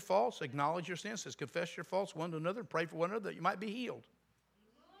confess your faults, acknowledge your sins, says confess your faults one to another, pray for one another that you might be healed.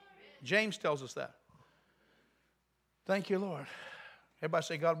 James tells us that. Thank you, Lord. Everybody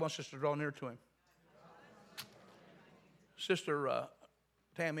say God wants us to draw near to Him. Sister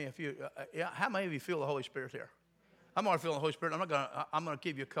Tammy, how many of you feel the Holy Spirit here? I'm already feeling the Holy Spirit. I'm going to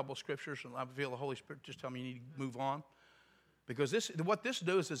give you a couple of scriptures, and I feel the Holy Spirit just tell me you need to move on. Because what this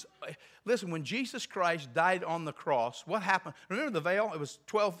does is, listen, when Jesus Christ died on the cross, what happened? Remember the veil? It was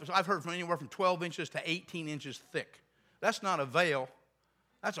 12, I've heard from anywhere from 12 inches to 18 inches thick. That's not a veil.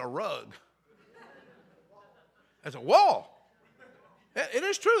 That's a rug. That's a wall. It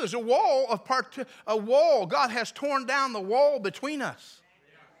is true. There's a wall. God has torn down the wall between us.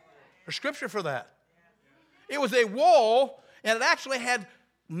 There's scripture for that. It was a wall, and it actually had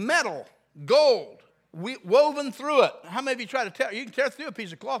metal, gold, woven through it. How many of you try to tear? You can tear through a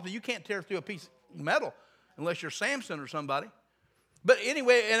piece of cloth, but you can't tear through a piece of metal unless you're Samson or somebody. But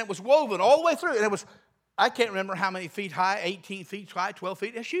anyway, and it was woven all the way through. And it was, I can't remember how many feet high, 18 feet high, 12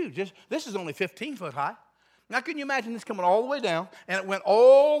 feet. It's huge. This is only 15 foot high. Now, can you imagine this coming all the way down? And it went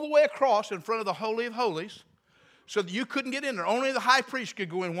all the way across in front of the Holy of Holies so that you couldn't get in there. Only the high priest could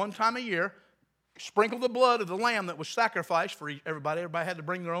go in one time a year, sprinkle the blood of the lamb that was sacrificed for everybody. Everybody had to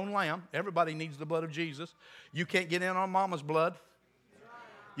bring their own lamb. Everybody needs the blood of Jesus. You can't get in on mama's blood.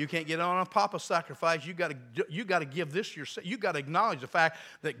 You can't get on papa's sacrifice. You got to give this yourself. You got to acknowledge the fact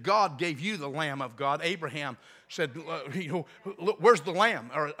that God gave you the Lamb of God. Abraham said, look, where's the lamb?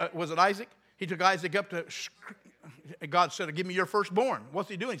 Or was it Isaac? He took Isaac up to, God said, give me your firstborn. What's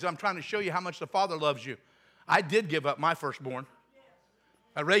he doing? He said, I'm trying to show you how much the Father loves you. I did give up my firstborn.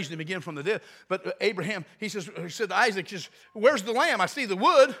 I raised him again from the dead. But Abraham, he said to Isaac, where's the lamb? I see the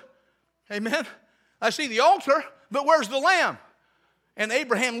wood. Amen. I see the altar, but where's the lamb? And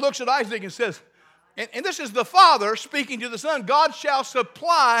Abraham looks at Isaac and says, and this is the Father speaking to the Son, God shall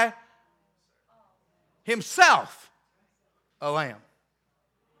supply Himself a lamb.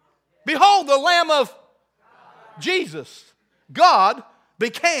 Behold, the Lamb of Jesus. God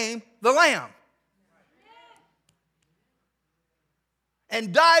became the Lamb.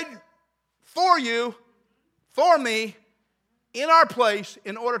 And died for you, for me, in our place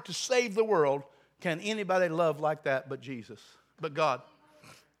in order to save the world. Can anybody love like that but Jesus, but God?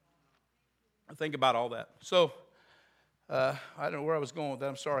 Think about all that. So, I don't know where I was going with that.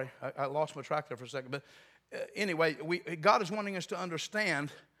 I'm sorry. I lost my track there for a second. But anyway, God is wanting us to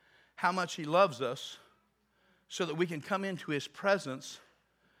understand how much He loves us so that we can come into His presence.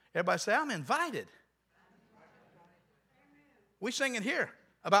 Everybody say, I'm invited. We sing it here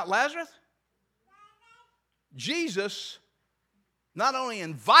about Lazarus. Jesus not only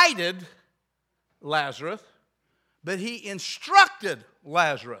invited Lazarus, but He instructed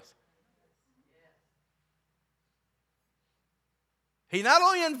Lazarus. He not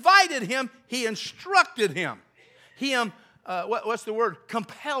only invited him, He instructed him. What's the word?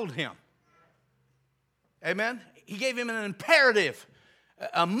 Compelled him. Amen? He gave him an imperative,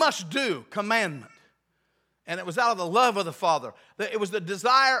 a must-do commandment. And it was out of the love of the Father. It was the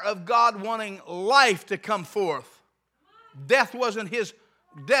desire of God wanting life to come forth. Death was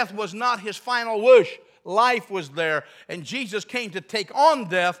not His final wish. Life was there. And Jesus came to take on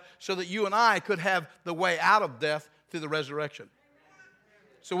death so that you and I could have the way out of death through the resurrection.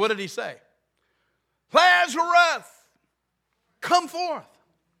 So what did He say? Lazarus, come forth.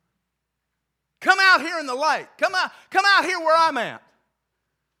 Come out here in the light. Come out here where I'm at.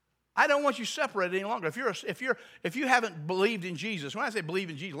 I don't want you separated any longer. If you haven't believed in Jesus, when I say believe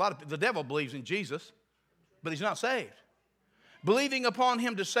in Jesus, the devil believes in Jesus, but he's not saved. Believing upon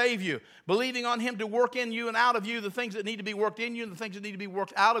Him to save you, believing on Him to work in you and out of you the things that need to be worked in you and the things that need to be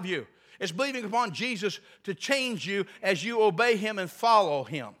worked out of you. It's believing upon Jesus to change you as you obey him and follow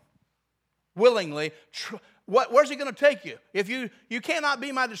him willingly. Where's he going to take you? If you cannot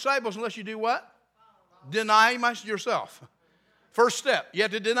be my disciples unless you do what? Deny yourself. First step, you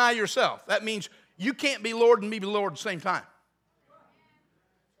have to deny yourself. That means you can't be Lord and me be Lord at the same time.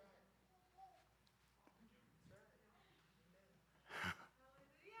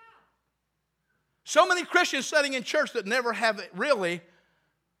 So many Christians sitting in church that never have it really,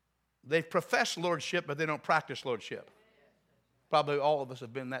 they've professed lordship, but they don't practice lordship. Probably all of us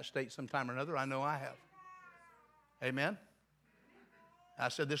have been in that state sometime or another. I know I have. Amen? I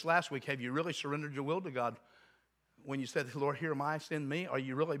said this last week, have you really surrendered your will to God? When you said, Lord, here am I, send me, or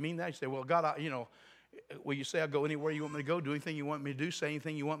you really mean that? You say, well, God, will you say I'll go anywhere you want me to go, do anything you want me to do, say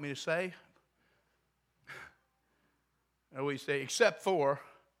anything you want me to say? Or will you say, except for,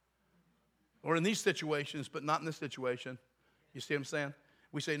 or in these situations, but not in this situation. You see what I'm saying?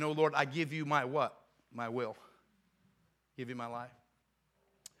 We say, no, Lord, I give you my what? My will. Give you my life.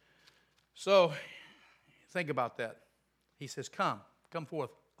 So, think about that. He says, come forth,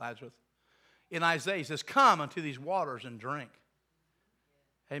 Lazarus. In Isaiah, he says, come unto these waters and drink.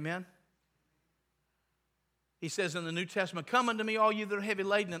 Amen? He says in the New Testament, come unto me, all you that are heavy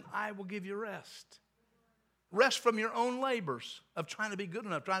laden, and I will give you rest. Rest from your own labors of trying to be good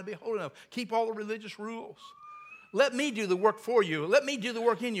enough, trying to be holy enough. Keep all the religious rules. Let me do the work for you. Let me do the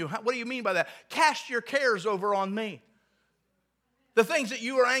work in you. What do you mean by that? Cast your cares over on me. The things that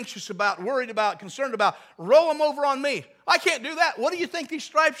you are anxious about, worried about, concerned about, roll them over on me. I can't do that. What do you think these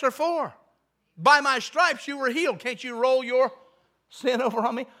stripes are for? By my stripes you were healed. Can't you roll your sin over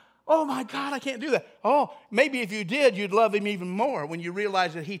on me? Oh my God, I can't do that. Oh, maybe if you did, you'd love him even more when you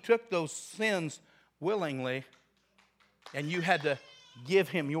realize that he took those sins willingly, and you had to give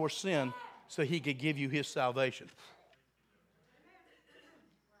him your sin so he could give you his salvation.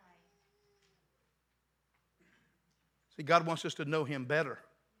 See, God wants us to know him better.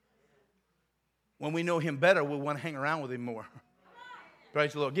 When we know him better, we want to hang around with him more.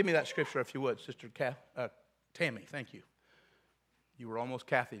 Praise the Lord. Give me that scripture if you would, Sister Tammy. Thank you. You were almost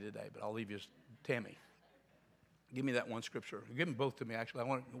Kathy today, but I'll leave you as Tammy. Give me that one scripture. Give them both to me, actually.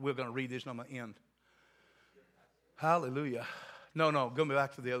 We're going to read this and I'm going to end. Hallelujah. No, go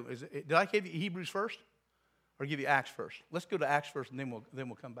back to the other. Did I give you Hebrews first? Or give you Acts first? Let's go to Acts first and then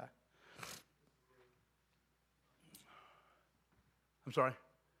we'll come back. I'm sorry.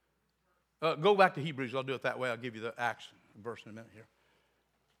 Go back to Hebrews. I'll do it that way. I'll give you the Acts verse in a minute here.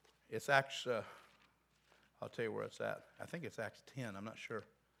 It's Acts, I'll tell you where it's at. I think it's Acts 10. I'm not sure.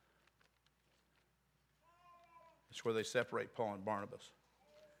 It's where they separate Paul and Barnabas.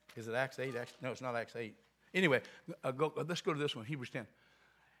 Is it Acts 8? No, it's not Acts 8. Anyway, let's go to this one, Hebrews 10.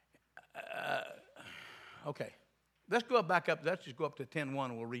 Okay. Let's go back up. Let's just go up to 10:1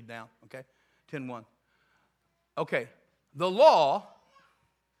 and we'll read down. Okay? 10:1. Okay. The law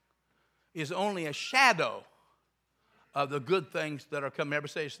is only a shadow of the good things that are coming.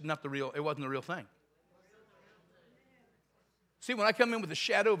 Everybody say it wasn't the real thing. See, when I come in with the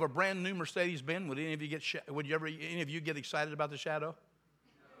shadow of a brand new Mercedes-Benz, would any of you get excited about the shadow?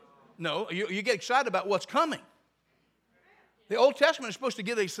 No, you get excited about what's coming. The Old Testament is supposed to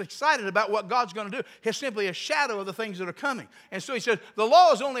get us excited about what God's going to do. It's simply a shadow of the things that are coming. And so he says, the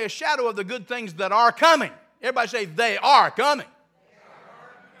law is only a shadow of the good things that are coming. Everybody say, they are coming.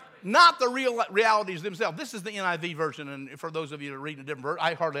 Not the real realities themselves. This is the NIV version, and for those of you that are reading a different version,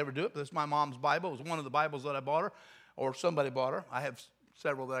 I hardly ever do it, but it's my mom's Bible. It was one of the Bibles that I bought her, or somebody bought her. I have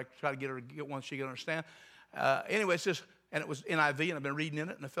several that I try to get her to get one she can understand. Anyway, it says, and it was NIV, and I've been reading in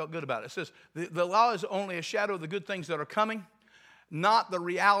it, and I felt good about it. It says, the law is only a shadow of the good things that are coming, not the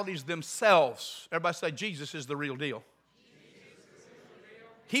realities themselves. Everybody say, Jesus is the real deal.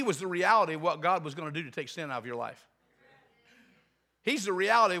 He was the reality of what God was going to do to take sin out of your life. He's the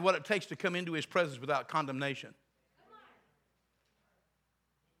reality of what it takes to come into his presence without condemnation.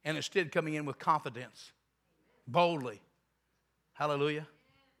 And instead coming in with confidence, boldly. Hallelujah.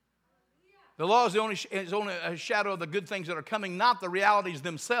 The law is only a shadow of the good things that are coming, not the realities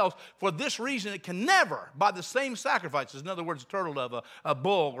themselves. For this reason, it can never, by the same sacrifices, in other words, a turtle dove, a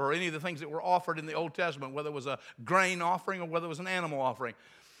bull, or any of the things that were offered in the Old Testament, whether it was a grain offering or whether it was an animal offering.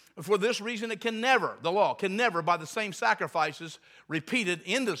 For this reason, it can never, the law can never, by the same sacrifices, repeated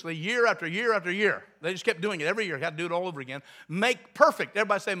endlessly, year after year after year. They just kept doing it every year. Had to do it all over again. Make perfect.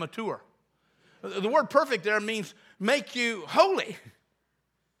 Everybody say mature. The word perfect there means make you holy.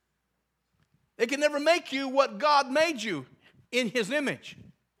 It can never make you what God made you in his image.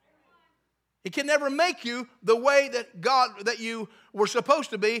 It can never make you the way that you were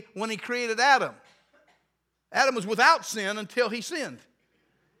supposed to be when he created Adam. Adam was without sin until he sinned.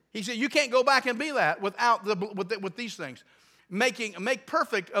 He said, you can't go back and be that with these things. Make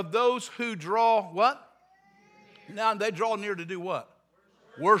perfect of those who draw what? Now they draw near to do what?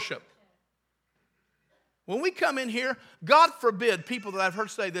 Worship. When we come in here, God forbid, people that I've heard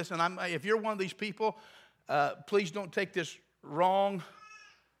say this, and if you're one of these people, please don't take this wrong,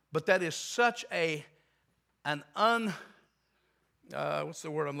 but that is such what's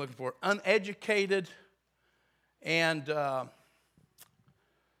the word I'm looking for? Uneducated, and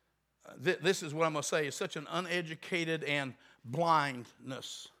this is what I'm going to say, is such an uneducated and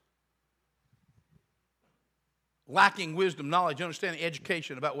blindness. Lacking wisdom, knowledge, understanding,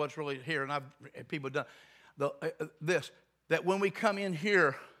 education about what's really here, and people have done that when we come in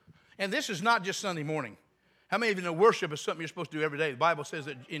here, and this is not just Sunday morning. How many of you know worship is something you're supposed to do every day? The Bible says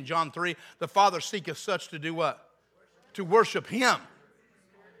that in John 3, the Father seeketh such to do what? To worship Him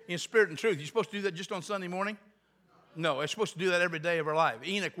in spirit and truth. You're supposed to do that just on Sunday morning? No, it's supposed to do that every day of our life.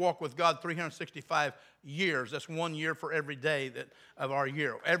 Enoch walked with God 365 years. That's 1 year for every day of our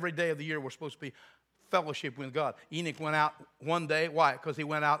year. Every day of the year we're supposed to be fellowship with God. Enoch went out one day. Why? Because he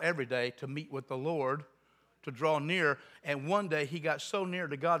went out every day to meet with the Lord, to draw near. And one day he got so near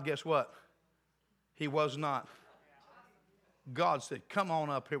to God, guess what? He was not. God said, come on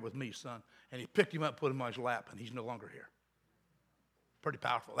up here with me, son. And he picked him up, put him on his lap, and he's no longer here. Pretty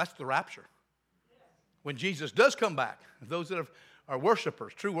powerful. That's the rapture. When Jesus does come back, those that are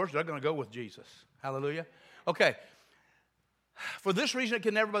worshipers, true worshipers, they're going to go with Jesus. Hallelujah. Okay. For this reason, it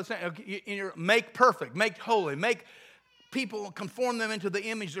can never be the same. Make perfect, make holy, make people, conform them into the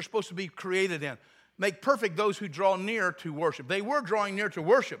image they're supposed to be created in. Make perfect those who draw near to worship. They were drawing near to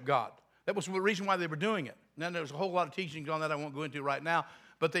worship God. That was the reason why they were doing it. Now, there's a whole lot of teachings on that I won't go into right now,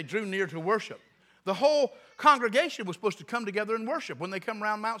 but they drew near to worship. The whole congregation was supposed to come together and worship. When they come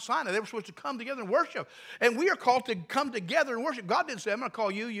around Mount Sinai, they were supposed to come together and worship. And we are called to come together and worship. God didn't say, I'm going to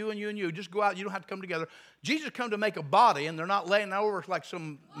call you, you, and you, and you. Just go out. You don't have to come together. Jesus come to make a body, and they're not laying over like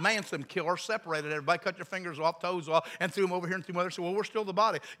some Manson killer, separated everybody, cut your fingers off, toes off, and threw them over here and threw them over there. So, well, we're still the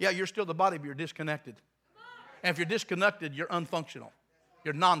body. Yeah, you're still the body, but you're disconnected. And if you're disconnected, you're unfunctional.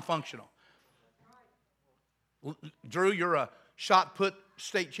 You're non-functional. Drew, you're a shot put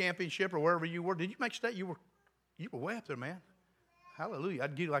state championship or wherever you were. Did you make state? You were way up there, man. Hallelujah.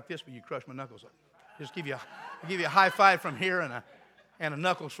 I'd give you like this, but you crush my knuckles up. Just give you a high five from here and a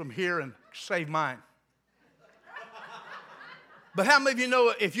knuckles from here and save mine. But how many of you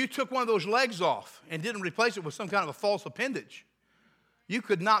know if you took one of those legs off and didn't replace it with some kind of a false appendage, you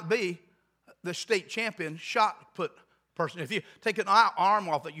could not be the state champion shot put person. If you take an arm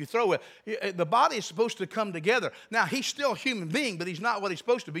off that you throw it, the body is supposed to come together. Now, he's still a human being, but he's not what he's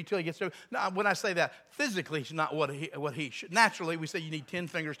supposed to be till he gets there. Now, when I say that, physically he's not what he should. Naturally, we say you need 10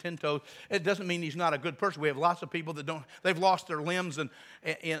 fingers, 10 toes. It doesn't mean he's not a good person. We have lots of people that they've lost their limbs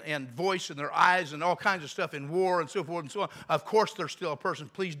and voice and their eyes and all kinds of stuff in war and so forth and so on. Of course, they're still a person.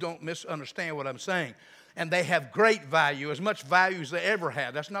 Please don't misunderstand what I'm saying. And they have great value, as much value as they ever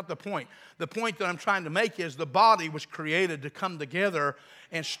had. That's not the point. The point that I'm trying to make is the body was created to come together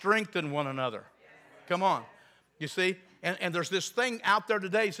and strengthen one another. Come on. You see? And there's this thing out there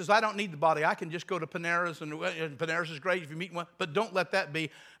today that says, I don't need the body. I can just go to Panera's, and Panera's is great if you meet one. But don't let that be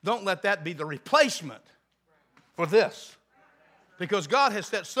the replacement for this. Because God has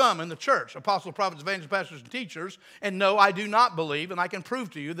set some in the church, apostles, prophets, evangelists, pastors, and teachers. And no, I do not believe, and I can prove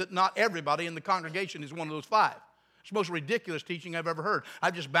to you that not everybody in the congregation is one of those five. It's the most ridiculous teaching I've ever heard.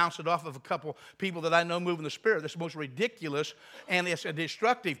 I just bounced it off of a couple people that I know move in the Spirit. That's the most ridiculous, and it's a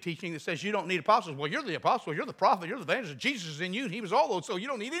destructive teaching that says you don't need apostles. Well, you're the apostle, you're the prophet, you're the evangelist. Jesus is in you, and he was all those, so you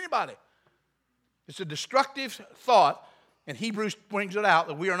don't need anybody. It's a destructive thought. And Hebrews brings it out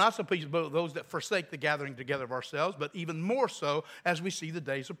that we are not supposed to be those that forsake the gathering together of ourselves, but even more so as we see the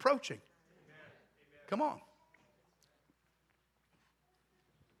days approaching. Amen. Come on.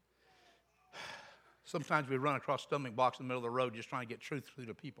 Sometimes we run across stumbling blocks in the middle of the road just trying to get truth through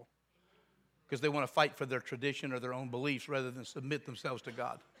to people because they want to fight for their tradition or their own beliefs rather than submit themselves to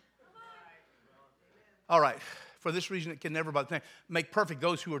God. All right. For this reason, it can never by the time make perfect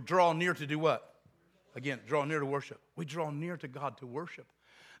those who are drawn near to do what? Again, draw near to worship. We draw near to God to worship.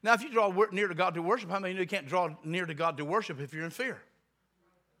 Now, if you draw near to God to worship, how many of you can't draw near to God to worship if you're in fear?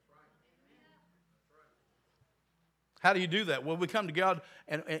 How do you do that? Well, we come to God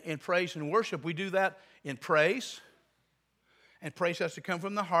in praise and worship. We do that in praise. And praise has to come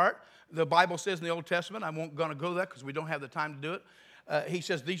from the heart. The Bible says in the Old Testament, I won't going to go there because we don't have the time to do it. He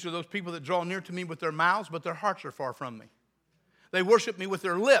says, these are those people that draw near to me with their mouths, but their hearts are far from me. They worship me with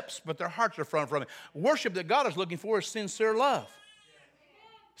their lips, but their hearts are far from me. Worship that God is looking for is sincere love,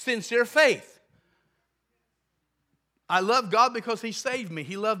 sincere faith. I love God because He saved me.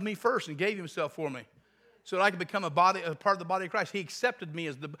 He loved me first and gave Himself for me so that I could become a part of the body of Christ. He accepted me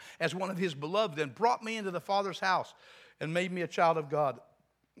as one of His beloved and brought me into the Father's house and made me a child of God.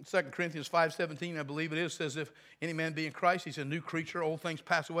 2 Corinthians 5:17, I believe it is, says, if any man be in Christ, he's a new creature. Old things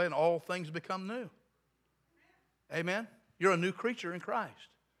pass away and all things become new. Amen? You're a new creature in Christ.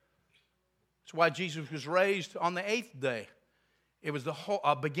 That's why Jesus was raised on the 8th day. It was the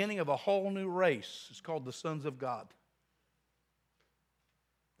beginning of a whole new race. It's called the sons of God.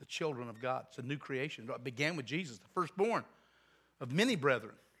 The children of God. It's a new creation. It began with Jesus, the firstborn of many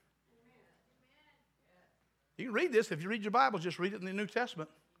brethren. You can read this. If you read your Bible, just read it in the New Testament.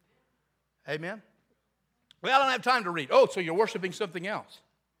 Amen. Well, I don't have time to read. Oh, so you're worshiping something else.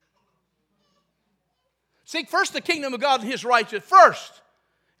 Seek first the kingdom of God and His righteousness first.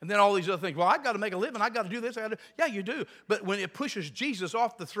 And then all these other things. Well, I've got to make a living. I've got to do this. Yeah, you do. But when it pushes Jesus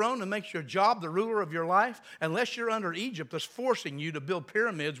off the throne and makes your job the ruler of your life, unless you're under Egypt that's forcing you to build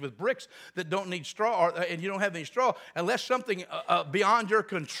pyramids with bricks that don't need straw, and you don't have any straw, unless something beyond your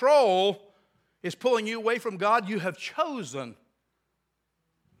control is pulling you away from God, you have chosen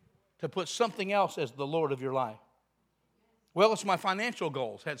to put something else as the Lord of your life. Well, it's my financial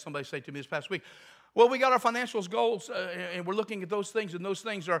goals. Had somebody say to me this past week, well, we got our financial goals, and we're looking at those things, and those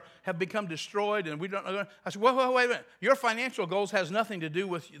things have become destroyed, and we don't know. I said, well, wait a minute. Your financial goals has nothing to do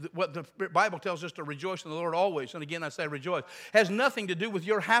with what the Bible tells us to rejoice in the Lord always. And again, I say rejoice. Has nothing to do with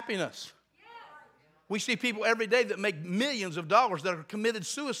your happiness. We see people every day that make millions of dollars that have committed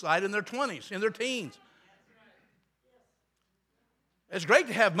suicide in their 20s, in their teens. It's great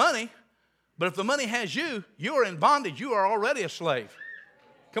to have money, but if the money has you, you are in bondage. You are already a slave.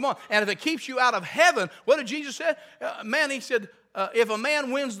 Come on. And if it keeps you out of heaven, what did Jesus say? He said, if a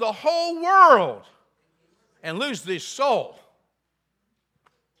man wins the whole world and loses his soul,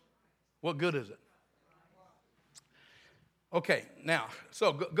 what good is it? Okay, now,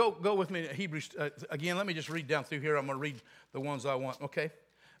 so go with me to Hebrews. Again, let me just read down through here. I'm going to read the ones I want, okay?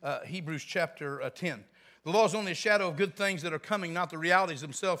 Hebrews chapter 10. The law is only a shadow of good things that are coming, not the realities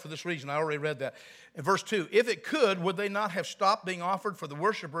themselves. For this reason, I already read that. In verse 2, if it could, would they not have stopped being offered? For the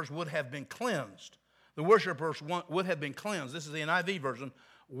worshipers would have been cleansed. The worshipers would have been cleansed. This is the NIV version.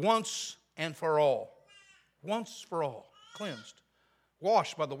 Once and for all. Once for all. Cleansed.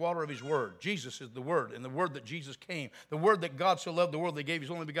 Washed by the water of His word. Jesus is the word, and the word that Jesus came. The word that God so loved the world that He gave His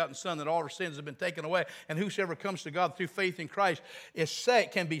only begotten Son, that all our sins have been taken away. And whosoever comes to God through faith in Christ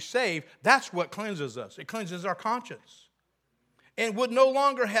can be saved. That's what cleanses us. It cleanses our conscience. And would no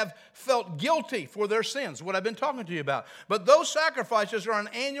longer have felt guilty for their sins, what I've been talking to you about. But those sacrifices are an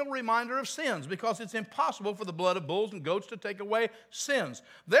annual reminder of sins, because it's impossible for the blood of bulls and goats to take away sins.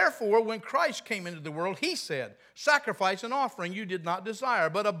 Therefore, when Christ came into the world, He said, sacrifice and offering you did not desire,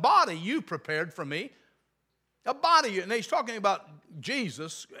 but a body you prepared for me. A body, and He's talking about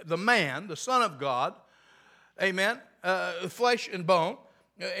Jesus, the man, the Son of God, amen, flesh and bone.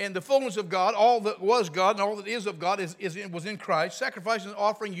 And the fullness of God, all that was God and all that is of God was in Christ. Sacrifice and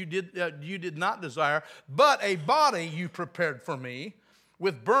offering you did not desire, but a body you prepared for me.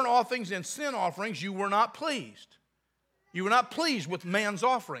 With burnt offerings and sin offerings you were not pleased. You were not pleased with man's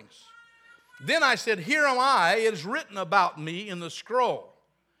offerings. Then I said, here am I, it is written about me in the scroll.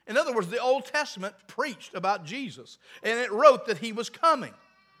 In other words, the Old Testament preached about Jesus, and it wrote that He was coming.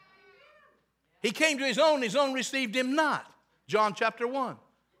 He came to His own received Him not. John chapter 1.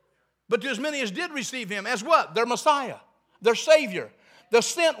 But to as many as did receive Him, as what? Their Messiah, their Savior, the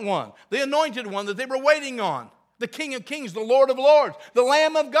sent one, the anointed one that they were waiting on, the King of Kings, the Lord of Lords, the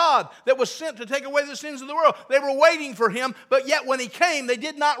Lamb of God that was sent to take away the sins of the world. They were waiting for Him, but yet when He came, they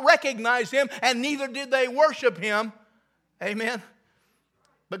did not recognize Him, and neither did they worship Him. Amen.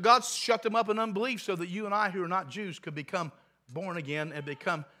 But God shut them up in unbelief so that you and I who are not Jews could become born again and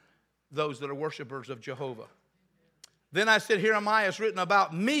become those that are worshipers of Jehovah. Then I said, here am I, it's written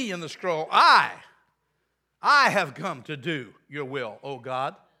about me in the scroll. I have come to do your will, O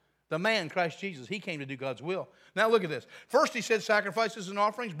God. The man, Christ Jesus, He came to do God's will. Now look at this. First He said, sacrifices and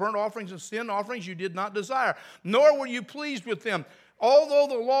offerings, burnt offerings and sin offerings you did not desire, nor were you pleased with them, although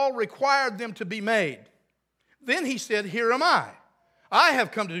the law required them to be made. Then He said, here am I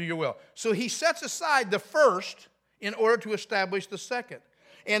have come to do your will. So He sets aside the first in order to establish the second.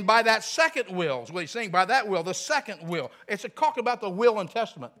 And by that second will, is what He's saying, by that will, the second will. It's a talk about the will and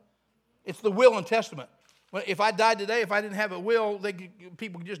testament. It's the will and testament. If I died today, if I didn't have a will,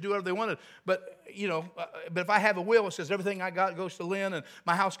 people could just do whatever they wanted. But, but if I have a will, it says everything I got goes to Lynn, and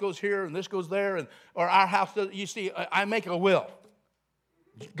my house goes here, and this goes there, or our house does. You see, I make a will.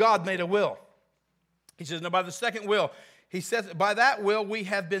 God made a will. He says, now by the second will, He says, by that will we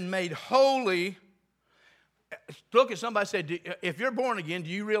have been made holy Look at somebody and say, if you're born again, do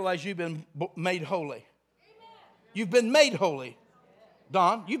you realize you've been made holy? You've been made holy.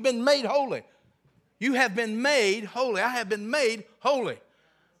 Don, you've been made holy. You have been made holy. I have been made holy.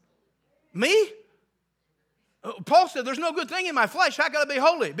 Me? Paul said, there's no good thing in my flesh. I got to be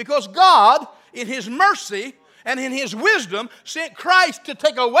holy. Because God, in His mercy and in His wisdom, sent Christ to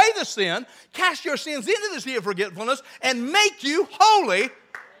take away the sin, cast your sins into the sea of forgetfulness, and make you holy.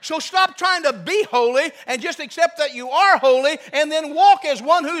 So stop trying to be holy and just accept that you are holy and then walk as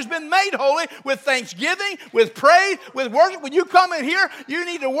one who's been made holy with thanksgiving, with praise, with worship. When you come in here, you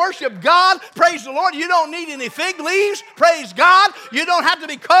need to worship God. Praise the Lord. You don't need any fig leaves. Praise God. You don't have to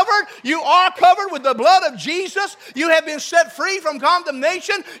be covered. You are covered with the blood of Jesus. You have been set free from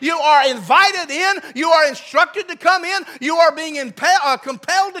condemnation. You are invited in. You are instructed to come in. You are being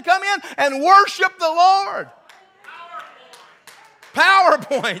compelled to come in and worship the Lord.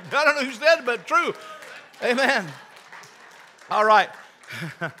 PowerPoint. I don't know who said it, but true. Amen. All right.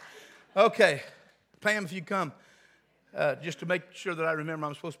 Okay. Pam, if you come, just to make sure that I remember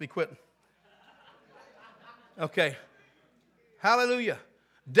I'm supposed to be quitting. Okay. Hallelujah.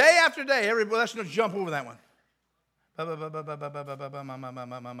 Day after day, everybody, let's just jump over that one.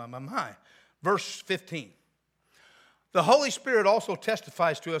 Verse 15. The Holy Spirit also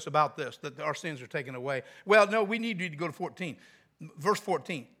testifies to us about this, that our sins are taken away. Well, no, we need to go to 14. Verse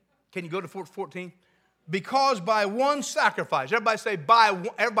 14. Can you go to 14? Because by one sacrifice. Everybody say,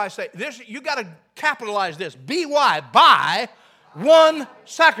 everybody say, this, you got to capitalize this. B-Y, by one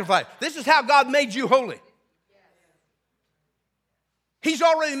sacrifice. This is how God made you holy. He's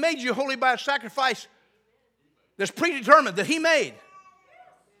already made you holy by a sacrifice that's predetermined, that He made.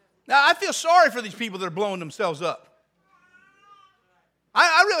 Now, I feel sorry for these people that are blowing themselves up.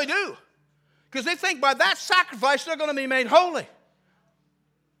 I really do. Because they think by that sacrifice they're going to be made holy.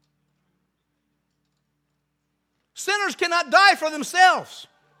 Sinners cannot die for themselves.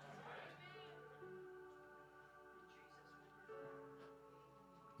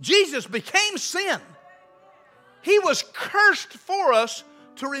 Jesus became sin. He was cursed for us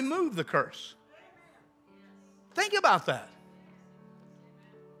to remove the curse. Think about that.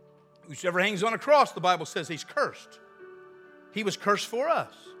 Whoever hangs on a cross, the Bible says he's cursed. He was cursed for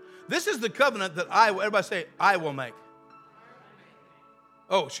us. This is the covenant that everybody say, I will make.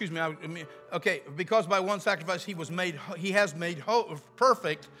 Oh, excuse me. Okay, because by one sacrifice he has made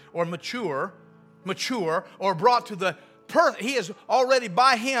perfect or mature, or brought to the perfect. He has already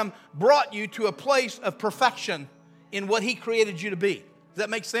by Him brought you to a place of perfection in what He created you to be. Does that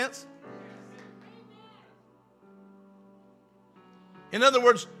make sense? In other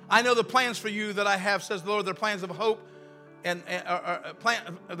words, I know the plans for you that I have, says the Lord. They're plans of hope. And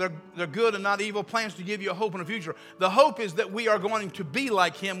they're good and not evil, plans to give you a hope and a future. The hope is that we are going to be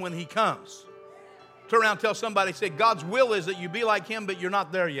like Him when He comes. Turn around and tell somebody, say, God's will is that you be like Him, but you're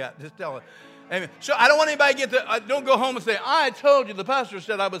not there yet. Just tell it. Amen. So I don't want anybody to get don't go home and say, I told you, the pastor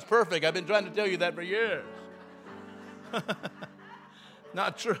said I was perfect. I've been trying to tell you that for years.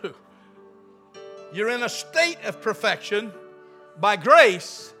 Not true. You're in a state of perfection by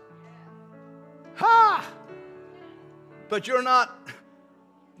grace. Ha! But you're not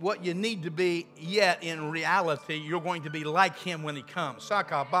what you need to be yet in reality. You're going to be like Him when He comes. We're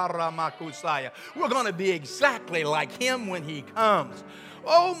going to be exactly like Him when He comes.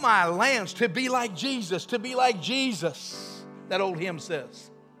 Oh, my lands, to be like Jesus, to be like Jesus, that old hymn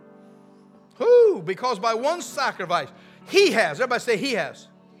says. Who? Because by one sacrifice, He has, everybody say He has,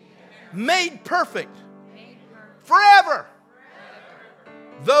 made perfect forever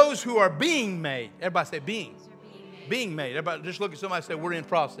those who are being made. Everybody say being. Being made. Everybody just look at somebody and say, we're in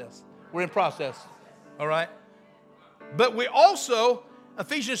process. We're in process. All right? But we also,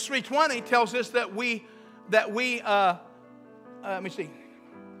 Ephesians 3:20 tells us that we let me see.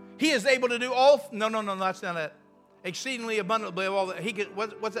 He is able to do all, no, that's not it. Exceedingly abundantly of all that. He could,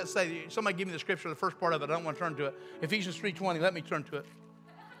 what's that say? Somebody give me the scripture, the first part of it. I don't want to turn to it. Ephesians 3:20, let me turn to it.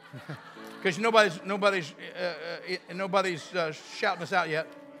 Because nobody's shouting us out yet.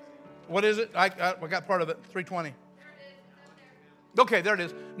 What is it? I got part of it, 3:20. Okay, there it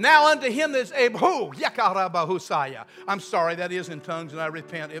is. Now unto Him that is able, I'm sorry, that is in tongues, and I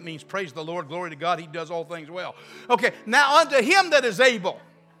repent. It means praise the Lord, glory to God, He does all things well. Okay, now unto Him that is able.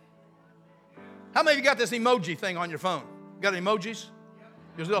 How many of you got this emoji thing on your phone? Got any emojis?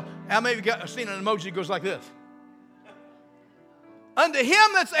 How many of you seen an emoji that goes like this? Unto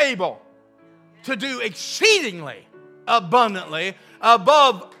Him that's able to do exceedingly abundantly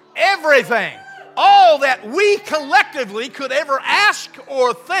above everything, all that we collectively could ever ask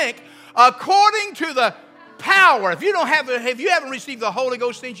or think, according to the power. If you haven't received the Holy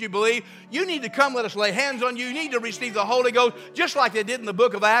Ghost since you believe, you need to come. Let us lay hands on you. You need to receive the Holy Ghost just like they did in the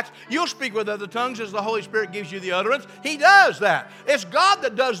book of Acts. You'll speak with other tongues as the Holy Spirit gives you the utterance. He does that. It's God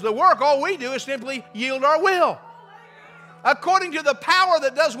that does the work. All we do is simply yield our will. According to the power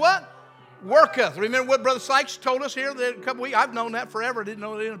that does what? Worketh. Remember what Brother Sykes told us here a couple weeks? I've known that forever. Didn't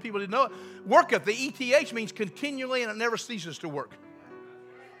know that. People didn't know it. Worketh. The ETH means continually, and it never ceases to work.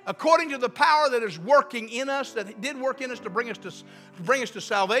 According to the power that is working in us, that did work in us to bring us to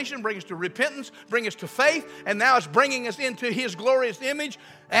salvation, bring us to repentance, bring us to faith, and now it's bringing us into His glorious image,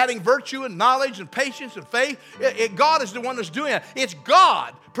 adding virtue and knowledge and patience and faith. God is the one that's doing it. It's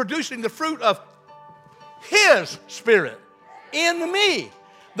God producing the fruit of His Spirit in me.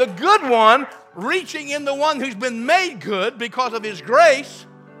 The good one reaching in the one who's been made good because of His grace.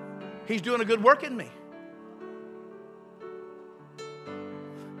 He's doing a good work in me.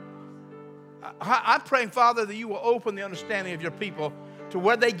 I'm praying, Father, that you will open the understanding of your people to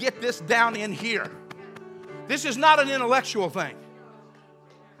where they get this down in here. This is not an intellectual thing.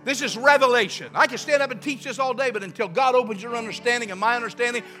 This is revelation. I can stand up and teach this all day, but until God opens your understanding and my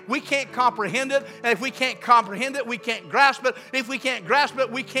understanding, we can't comprehend it. And if we can't comprehend it, we can't grasp it. If we can't grasp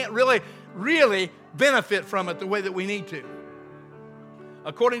it, we can't really benefit from it the way that we need to.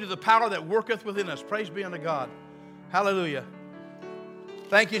 According to the power that worketh within us. Praise be unto God. Hallelujah.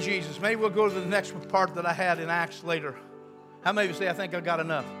 Thank you, Jesus. Maybe we'll go to the next part that I had in Acts later. How many of you say, I think I got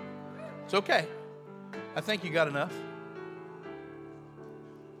enough? It's okay. I think you got enough.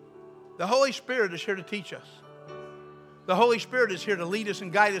 The Holy Spirit is here to teach us. The Holy Spirit is here to lead us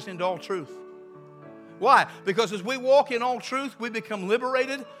and guide us into all truth. Why? Because as we walk in all truth, we become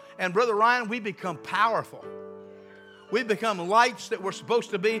liberated. And Brother Ryan, we become powerful. We become lights that we're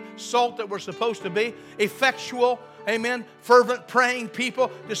supposed to be, salt that we're supposed to be, effectual, amen, fervent, praying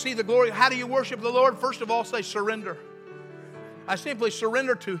people to see the glory. How do you worship the Lord? First of all, say surrender. I simply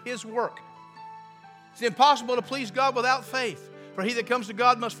surrender to His work. It's impossible to please God without faith. For he that comes to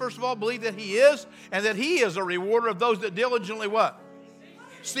God must first of all believe that He is, and that He is a rewarder of those that diligently what?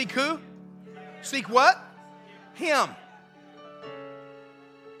 Seek who? Seek what? Him.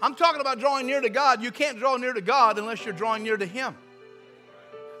 I'm talking about drawing near to God. You can't draw near to God unless you're drawing near to Him.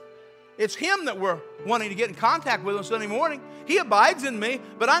 It's Him that we're wanting to get in contact with on Sunday morning. He abides in me,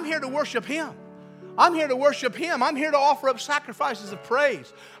 but I'm here to worship Him. I'm here to worship Him. I'm here to offer up sacrifices of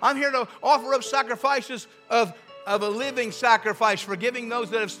praise. I'm here to offer up sacrifices of a living sacrifice, forgiving those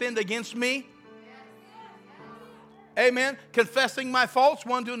that have sinned against me. Amen. Confessing my faults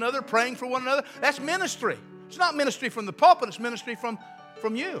one to another, praying for one another. That's ministry. It's not ministry from the pulpit. It's ministry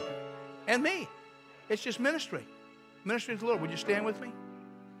from you and me. It's just ministry. Ministry to the Lord. Would you stand with me?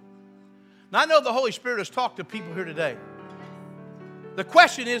 Now, I know the Holy Spirit has talked to people here today. The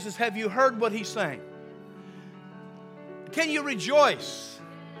question is have you heard what He's saying? Can you rejoice?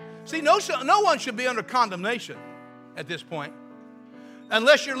 See, no one should be under condemnation at this point.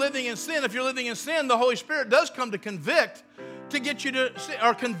 Unless you're living in sin. If you're living in sin, the Holy Spirit does come to convict, to get you to,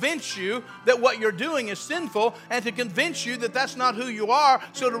 or convince you that what you're doing is sinful, and to convince you that that's not who you are.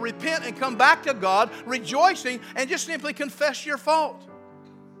 So to repent and come back to God, rejoicing, and just simply confess your fault.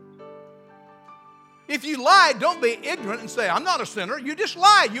 If you lied, don't be ignorant and say, I'm not a sinner. You just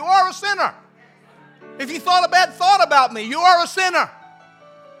lied. You are a sinner. If you thought a bad thought about me, you are a sinner.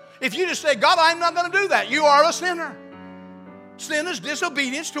 If you just say, God, I'm not going to do that, you are a sinner. Sin is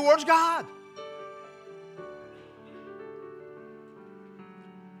disobedience towards God.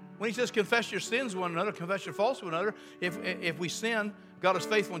 When He says confess your sins to one another, confess your faults to one another, if we sin, God is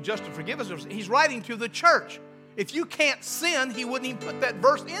faithful and just to forgive us. He's writing to the church. If you can't sin, He wouldn't even put that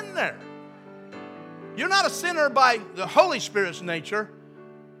verse in there. You're not a sinner by the Holy Spirit's nature,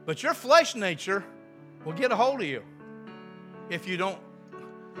 but your flesh nature will get a hold of you if you don't.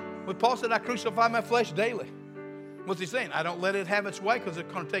 But Paul said, I crucify my flesh daily. What's he saying? I don't let it have its way because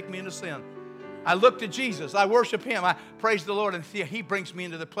it's going to take me into sin. I look to Jesus. I worship Him. I praise the Lord, and He brings me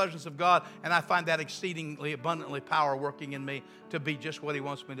into the presence of God, and I find that exceedingly abundantly power working in me to be just what He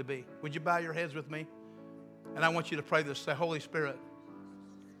wants me to be. Would you bow your heads with me? And I want you to pray this. Say, Holy Spirit,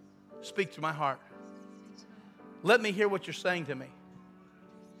 speak to my heart. Let me hear what you're saying to me.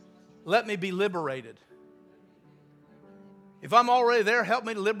 Let me be liberated. If I'm already there, help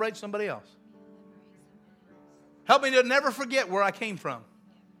me to liberate somebody else. Help me to never forget where I came from.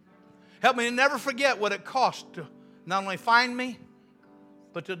 Help me to never forget what it cost to not only find me,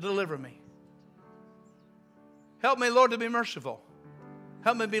 but to deliver me. Help me, Lord, to be merciful.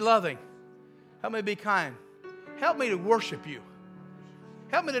 Help me to be loving. Help me to be kind. Help me to worship You.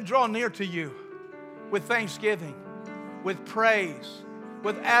 Help me to draw near to You with thanksgiving, with praise,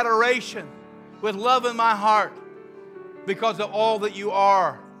 with adoration, with love in my heart because of all that you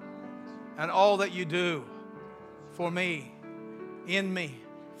are and all that you do for me, in me,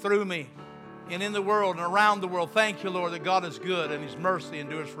 through me, and in the world and around the world. Thank you, Lord, that God is good and His mercy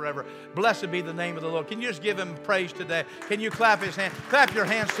endures forever. Blessed be the name of the Lord. Can you just give Him praise today? Can you clap His hand? Clap your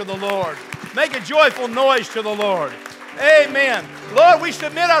hands to the Lord. Make a joyful noise to the Lord. Amen. Lord, we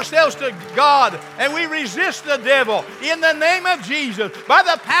submit ourselves to God and we resist the devil in the name of Jesus by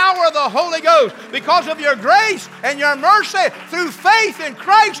the power of the Holy Ghost because of your grace and your mercy through faith in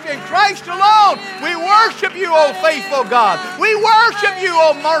Christ and Christ alone. We worship you, O faithful God. We worship you,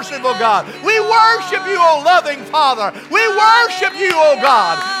 O merciful God. We worship you, O loving Father. We worship you, O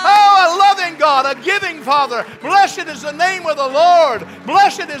God. Oh, a loving God, a giving Father. Blessed is the name of the Lord.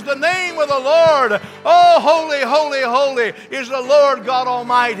 Blessed is the name of the Lord. Oh, holy, holy, holy is the Lord God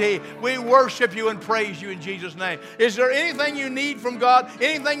Almighty. We worship you and praise you in Jesus' name. Is there anything you need from God?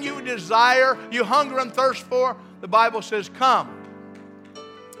 Anything you desire, you hunger and thirst for? The Bible says, come.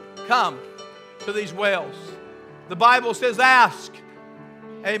 Come to these wells. The Bible says, ask.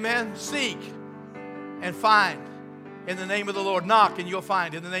 Amen. Seek and find. In the name of the Lord. Knock and you'll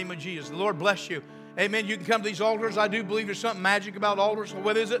find. In the name of Jesus. The Lord bless you. Amen. You can come to these altars. I do believe there's something magic about altars.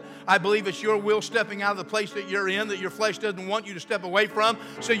 What is it? I believe it's your will stepping out of the place that you're in, that your flesh doesn't want you to step away from,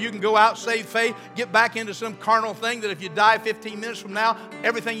 so you can go out, save faith, get back into some carnal thing that if you die 15 minutes from now,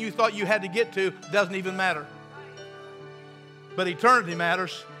 everything you thought you had to get to doesn't even matter. But eternity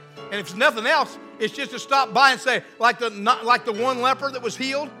matters. And if it's nothing else, it's just to stop by and say, like the one leper that was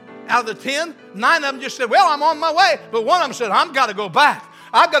healed, out of the 10, 9 of them just said, well, I'm on my way. But one of them said, I've got to go back.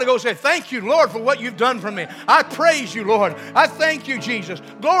 I've got to go say, thank you, Lord, for what you've done for me. I praise you, Lord. I thank you, Jesus.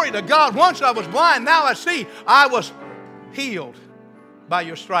 Glory to God. Once I was blind, now I see. I was healed by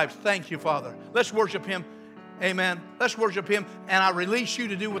your stripes. Thank you, Father. Let's worship Him. Amen. Let's worship Him. And I release you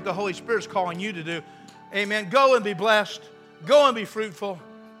to do what the Holy Spirit's calling you to do. Amen. Go and be blessed. Go and be fruitful.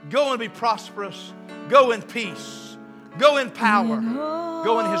 Go and be prosperous. Go in peace. Go in power.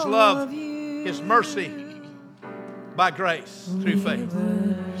 Go in His love, His mercy, by grace through faith.